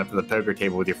showing up at the poker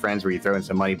table with your friends where you throw in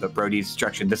some money. But Brody's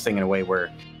structured this thing in a way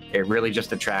where it really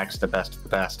just attracts the best of the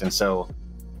best. And so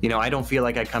I don't feel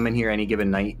like I come in here any given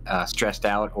night stressed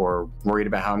out or worried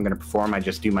about how I'm going to perform. I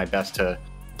just do my best to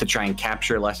try and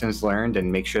capture lessons learned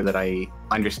and make sure that I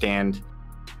understand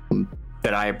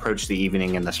that I approach the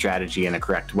evening and the strategy in the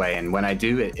correct way. And when I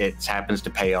do, it happens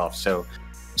to pay off. So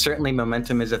certainly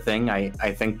momentum is a thing. I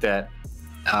think that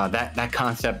that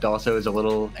concept also is a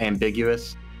little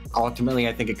ambiguous. Ultimately,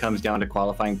 I think it comes down to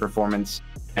qualifying performance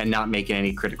and not making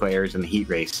any critical errors in the heat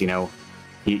race.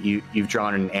 You've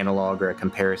drawn an analog or a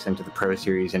comparison to the Pro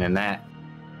Series, and in that,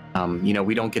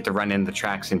 we don't get to run in the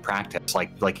tracks in practice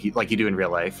like you do in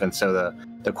real life. And so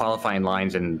the qualifying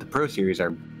lines in the Pro Series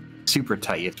are super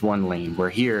tight. It's one lane, where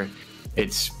here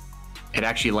it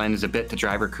actually lends a bit to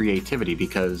driver creativity,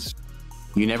 because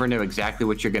you never know exactly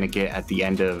what you're going to get at the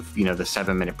end of the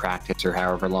 7-minute practice or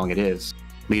however long it is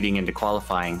leading into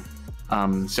qualifying.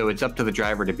 So it's up to the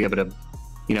driver to be able to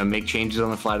make changes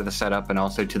on the fly to the setup and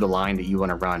also to the line that you want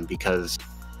to run, because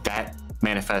that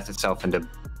manifests itself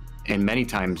in many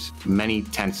times many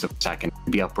tenths of a second,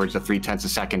 be upwards of 0.3 of a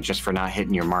second just for not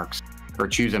hitting your marks or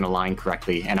choosing a line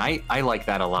correctly. And I like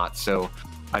that a lot. So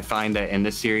I find that in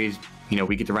this series,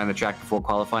 we get to run the track before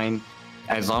qualifying.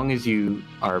 As long as you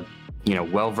are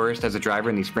well versed as a driver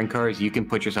in these sprint cars, you can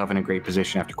put yourself in a great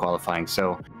position after qualifying.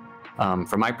 So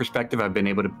from my perspective, I've been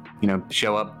able to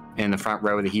show up in the front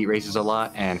row of the heat races a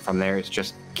lot, and from there it's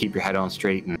just keep your head on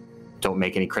straight and don't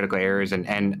make any critical errors,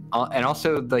 and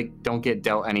also don't get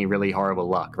dealt any really horrible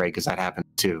luck, right? Because that happens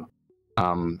too.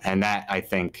 And that, I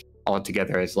think,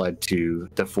 altogether has led to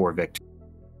the 4 victories.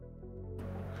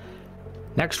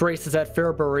 Next race is at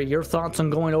Fairbury. Your thoughts on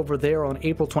going over there on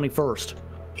April 21st?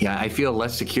 Yeah, I feel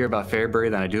less secure about Fairbury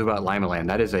than I do about Limaland.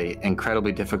 That is an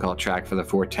incredibly difficult track for the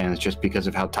 410s just because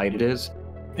of how tight it is.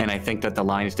 And I think that the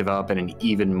line is developed in an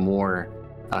even more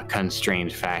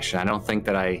constrained fashion. I don't think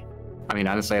that I mean,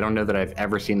 honestly, I don't know that I've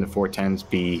ever seen the 410s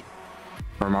be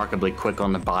remarkably quick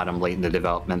on the bottom late in the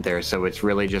development there. So it's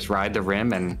really just ride the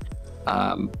rim and,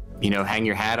 hang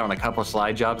your hat on a couple of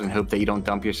slide jobs and hope that you don't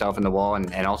dump yourself in the wall,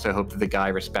 and also hope that the guy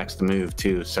respects the move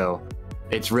too. So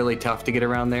it's really tough to get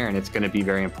around there, and it's going to be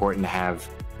very important to have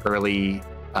early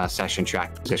session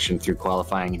track position through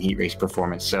qualifying and heat race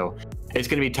performance. So it's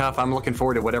going to be tough. I'm looking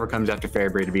forward to whatever comes after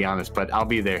February, to be honest, but I'll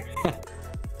be there.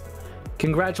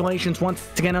 Congratulations once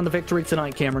again on the victory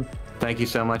tonight, Cameron. Thank you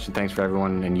so much, and thanks for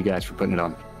everyone and you guys for putting it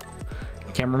on.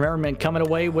 Cameron Merriman coming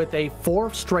away with a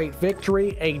 4th straight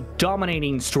victory, a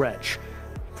dominating stretch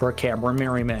for Cameron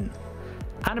Merriman.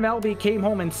 Adam Elby came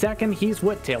home in 2nd. He's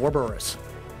with Taylor Burris.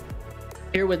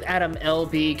 Here with Adam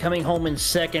Elby coming home in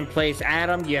 2nd place.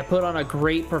 Adam, you put on a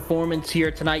great performance here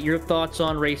tonight. Your thoughts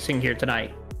on racing here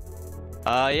tonight?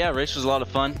 Yeah, race was a lot of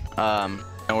fun. And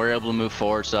we were able to move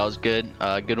forward, so that was good.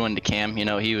 Good one to Cam.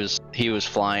 He was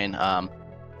flying. I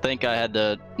think I had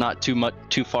to not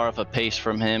too far off a pace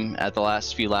from him at the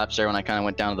last few laps there when I kind of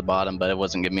went down to the bottom, but it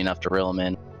wasn't giving me enough to reel him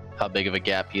in. How big of a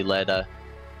gap he led.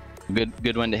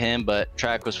 Good win to him, but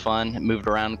track was fun. It moved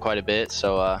around quite a bit,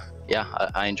 so yeah,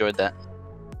 I enjoyed that.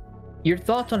 Your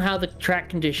thoughts on how the track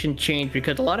condition changed,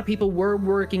 because a lot of people were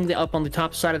working up on the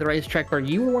top side of the racetrack, but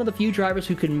you were one of the few drivers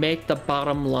who could make the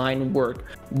bottom line work.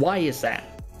 Why is that?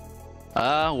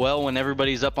 Well, when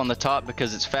everybody's up on the top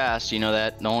because it's fast,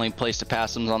 that the only place to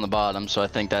pass them is on the bottom. So I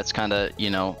think that's kind of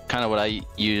what I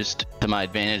used to my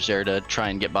advantage there to try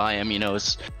and get by him. It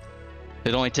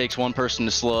only takes one person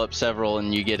to slow up several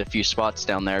and you get a few spots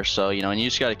down there. So, and you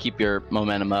just got to keep your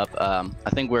momentum up. I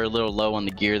think we're a little low on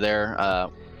the gear there.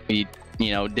 We,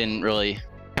 didn't really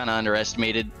kind of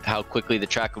underestimated how quickly the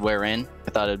track would wear in.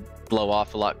 I thought it'd blow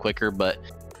off a lot quicker, but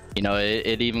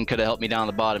it even could have helped me down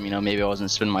the bottom. Maybe I wasn't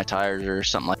spinning my tires or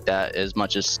something like that as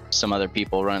much as some other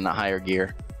people running the higher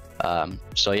gear.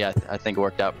 So yeah, I think it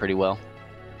worked out pretty well.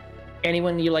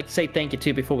 Anyone you'd like to say thank you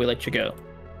to before we let you go?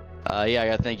 Yeah, I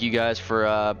gotta thank you guys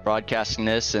for broadcasting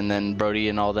this, and then Brody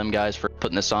and all them guys for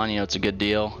putting this on. It's a good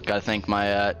deal. Gotta thank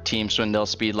my team, Swindell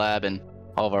Speed Lab, and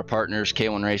all of our partners,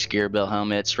 K1 Race Gear, Bill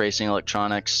Helmets, Racing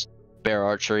Electronics, Bear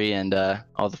Archery, and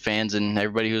all the fans and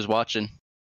everybody who's watching.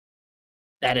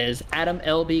 That is Adam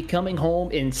Elby coming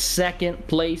home in 2nd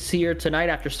place here tonight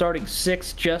after starting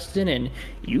 6th, Justin, and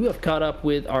you have caught up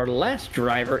with our last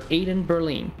driver, Aiden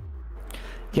Berlin.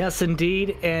 Yes,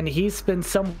 indeed, and he's been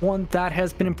someone that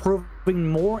has been improving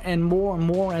more and more and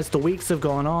more as the weeks have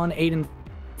gone on. Aiden,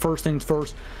 first things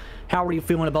first, how are you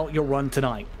feeling about your run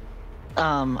tonight?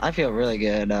 I feel really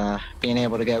good. Being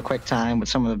able to go quick time with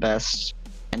some of the best,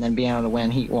 and then being able to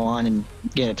win Heat 1 and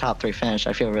get a top 3 finish,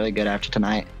 I feel really good after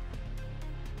tonight.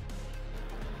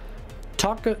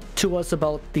 Talk to us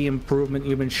about the improvement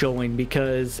you've been showing,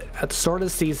 because at the start of the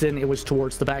season, it was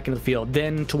towards the back end of the field,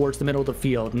 then towards the middle of the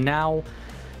field. Now,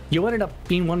 you ended up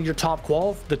being one of your top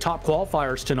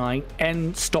qualifiers tonight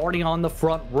and starting on the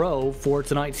front row for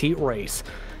tonight's heat race.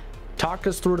 Talk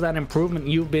us through that improvement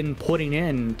you've been putting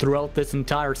in throughout this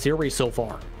entire series so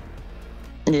far.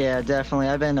 Yeah, definitely.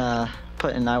 I've been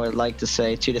putting, I would like to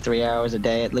say, 2 to 3 hours a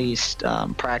day at least,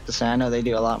 practicing. I know they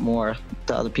do a lot more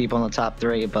to other people in the top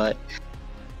 3, but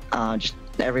just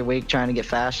every week trying to get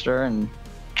faster and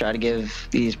try to give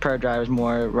these pro drivers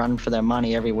more run for their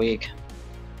money every week.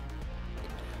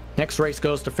 Next race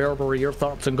goes to Fairbury. Your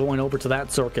thoughts on going over to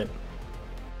that circuit?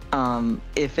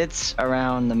 If it's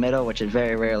around the middle, which it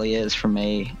very rarely is for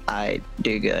me, I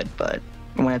do good. But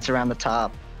when it's around the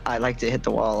top, I like to hit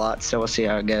the wall a lot, so we'll see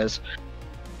how it goes.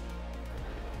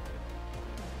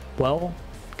 Well,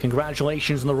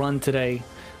 congratulations on the run today.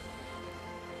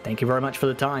 Thank you very much for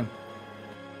the time.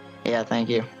 Yeah, thank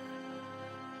you.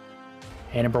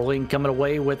 And in Berlin coming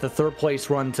away with the 3rd place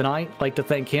run tonight. I'd like to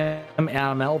thank him,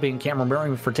 Adam Elby, and Cameron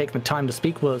Merriman for taking the time to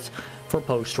speak with us for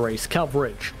post-race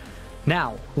coverage.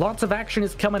 Now, lots of action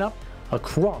is coming up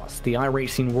across the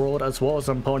iRacing world as well as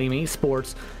on Podium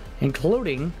eSports,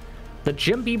 including the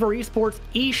Jim Beaver eSports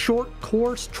eShort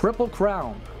Course Triple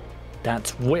Crown.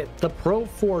 That's with the Pro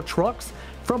 4 trucks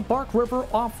from Bark River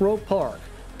Off-Road Park.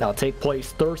 That'll take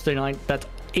place Thursday night. That's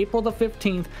April the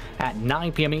 15th at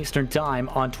 9 p.m. Eastern Time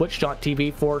on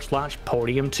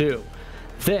twitch.tv/Podium2.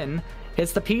 Then,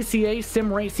 it's the PCA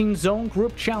Sim Racing Zone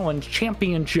Group Challenge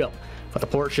Championship for the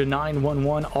Porsche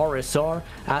 911 RSR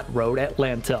at Road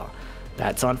Atlanta.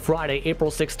 That's on Friday,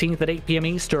 April 16th at 8 p.m.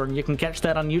 Eastern. You can catch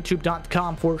that on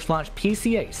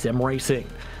youtube.com/PCA Sim Racing.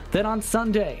 Then on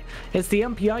Sunday, it's the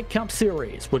MPI Cup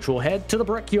Series, which will head to the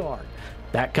Brickyard.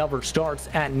 That coverage starts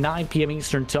at 9 p.m.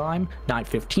 Eastern Time,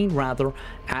 9:15 rather,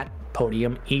 at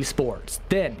Podium eSports.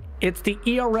 Then it's the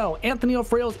ERL, Anthony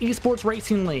O'Frail's Esports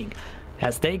Racing League,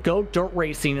 as they go dirt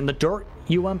racing in the Dirt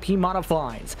UMP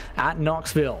Modifieds at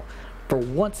Knoxville for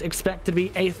what's expected to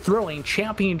be a thrilling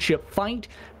championship fight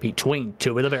between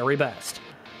two of the very best.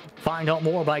 Find out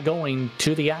more by going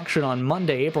to the action on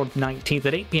Monday, April 19th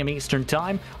at 8 p.m. Eastern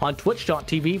Time on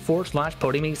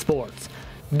twitch.tv/Podium eSports.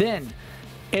 Then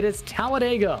it is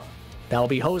Talladega that will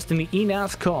be hosting the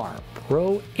eNASCAR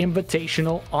Pro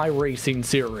Invitational iRacing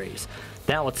Series.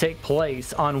 That will take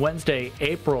place on Wednesday,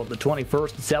 April the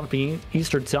 21st at 7 p.m.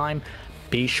 Eastern Time.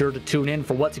 Be sure to tune in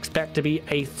for what's expected to be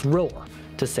a thriller,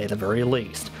 to say the very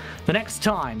least. The next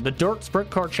time the Dirt Sprint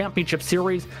Car Championship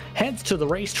Series heads to the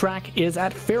racetrack is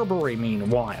at Fairbury,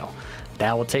 meanwhile.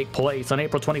 That will take place on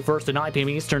April 21st at 9 p.m.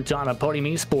 Eastern Time on Podium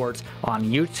eSports on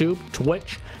YouTube,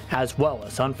 Twitch, as well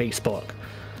as on Facebook.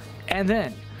 And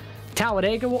then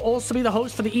Talladega will also be the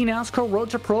host for the eNASCAR Road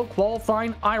to Pro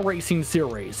Qualifying iRacing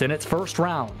Series in its first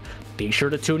round. Be sure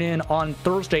to tune in on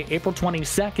Thursday, April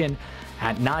 22nd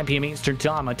at 9 p.m. Eastern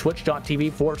Time on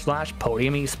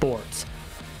twitch.tv/Podium eSports.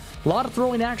 A lot of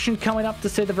thrilling action coming up, to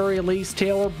say the very least,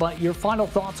 Taylor, but your final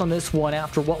thoughts on this one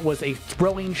after what was a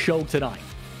thrilling show tonight?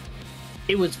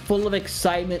 It was full of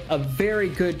excitement. A very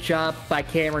good job by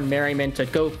Cameron Merriman to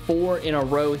go 4 in a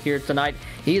row here tonight.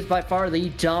 He is by far the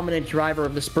dominant driver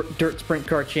of the Dirt Sprint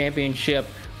Car Championship.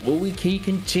 Will he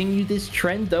continue this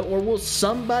trend, though, or will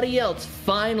somebody else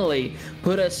finally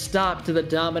put a stop to the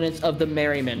dominance of the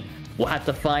Merriman? We'll have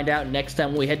to find out next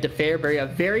time we head to Fairbury, a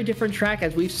very different track,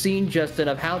 as we've seen, Justin,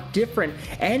 of how different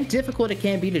and difficult it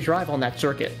can be to drive on that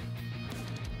circuit.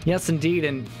 Yes, indeed.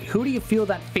 And who do you feel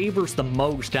that favors the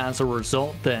most as a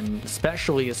result then?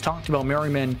 Especially as talked about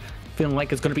Merriman feeling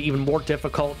like it's going to be even more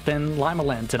difficult than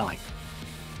Limaland tonight.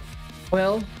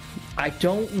 Well, I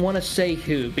don't want to say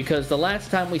who, because the last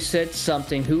time we said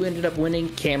something, who ended up winning?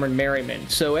 Cameron Merriman.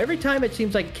 So every time it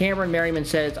seems like Cameron Merriman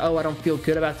says, oh, I don't feel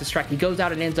good about this track, he goes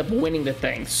out and ends up winning the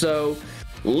thing. So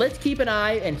let's keep an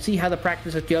eye and see how the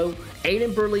practices go.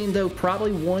 Aiden Berlin, though,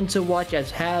 probably one to watch as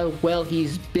how well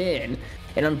he's been.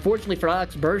 And unfortunately for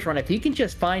Alex Bergeron, if he can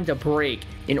just find a break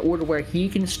in order where he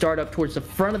can start up towards the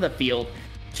front of the field,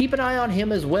 keep an eye on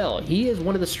him as well. He is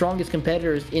one of the strongest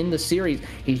competitors in the series.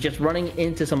 He's just running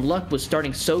into some luck with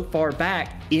starting so far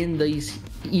back in these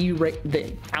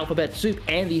the alphabet soup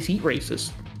and these heat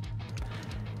races.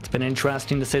 It's been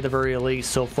interesting to say the very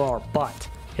least so far, but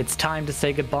it's time to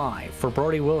say goodbye. For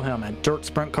Brody Wilhelm at Dirt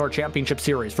Sprint Car Championship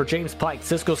Series, for James Pike,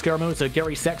 Cisco Scaramuza,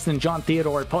 Gary Sexton, John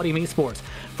Theodore at Podium eSports,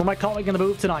 for my colleague in the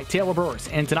booth tonight, Taylor Burris,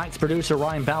 and tonight's producer,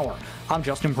 Ryan Bauer, I'm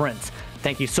Justin Prince.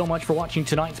 Thank you so much for watching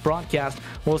tonight's broadcast.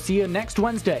 We'll see you next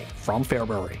Wednesday from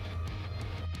Fairbury.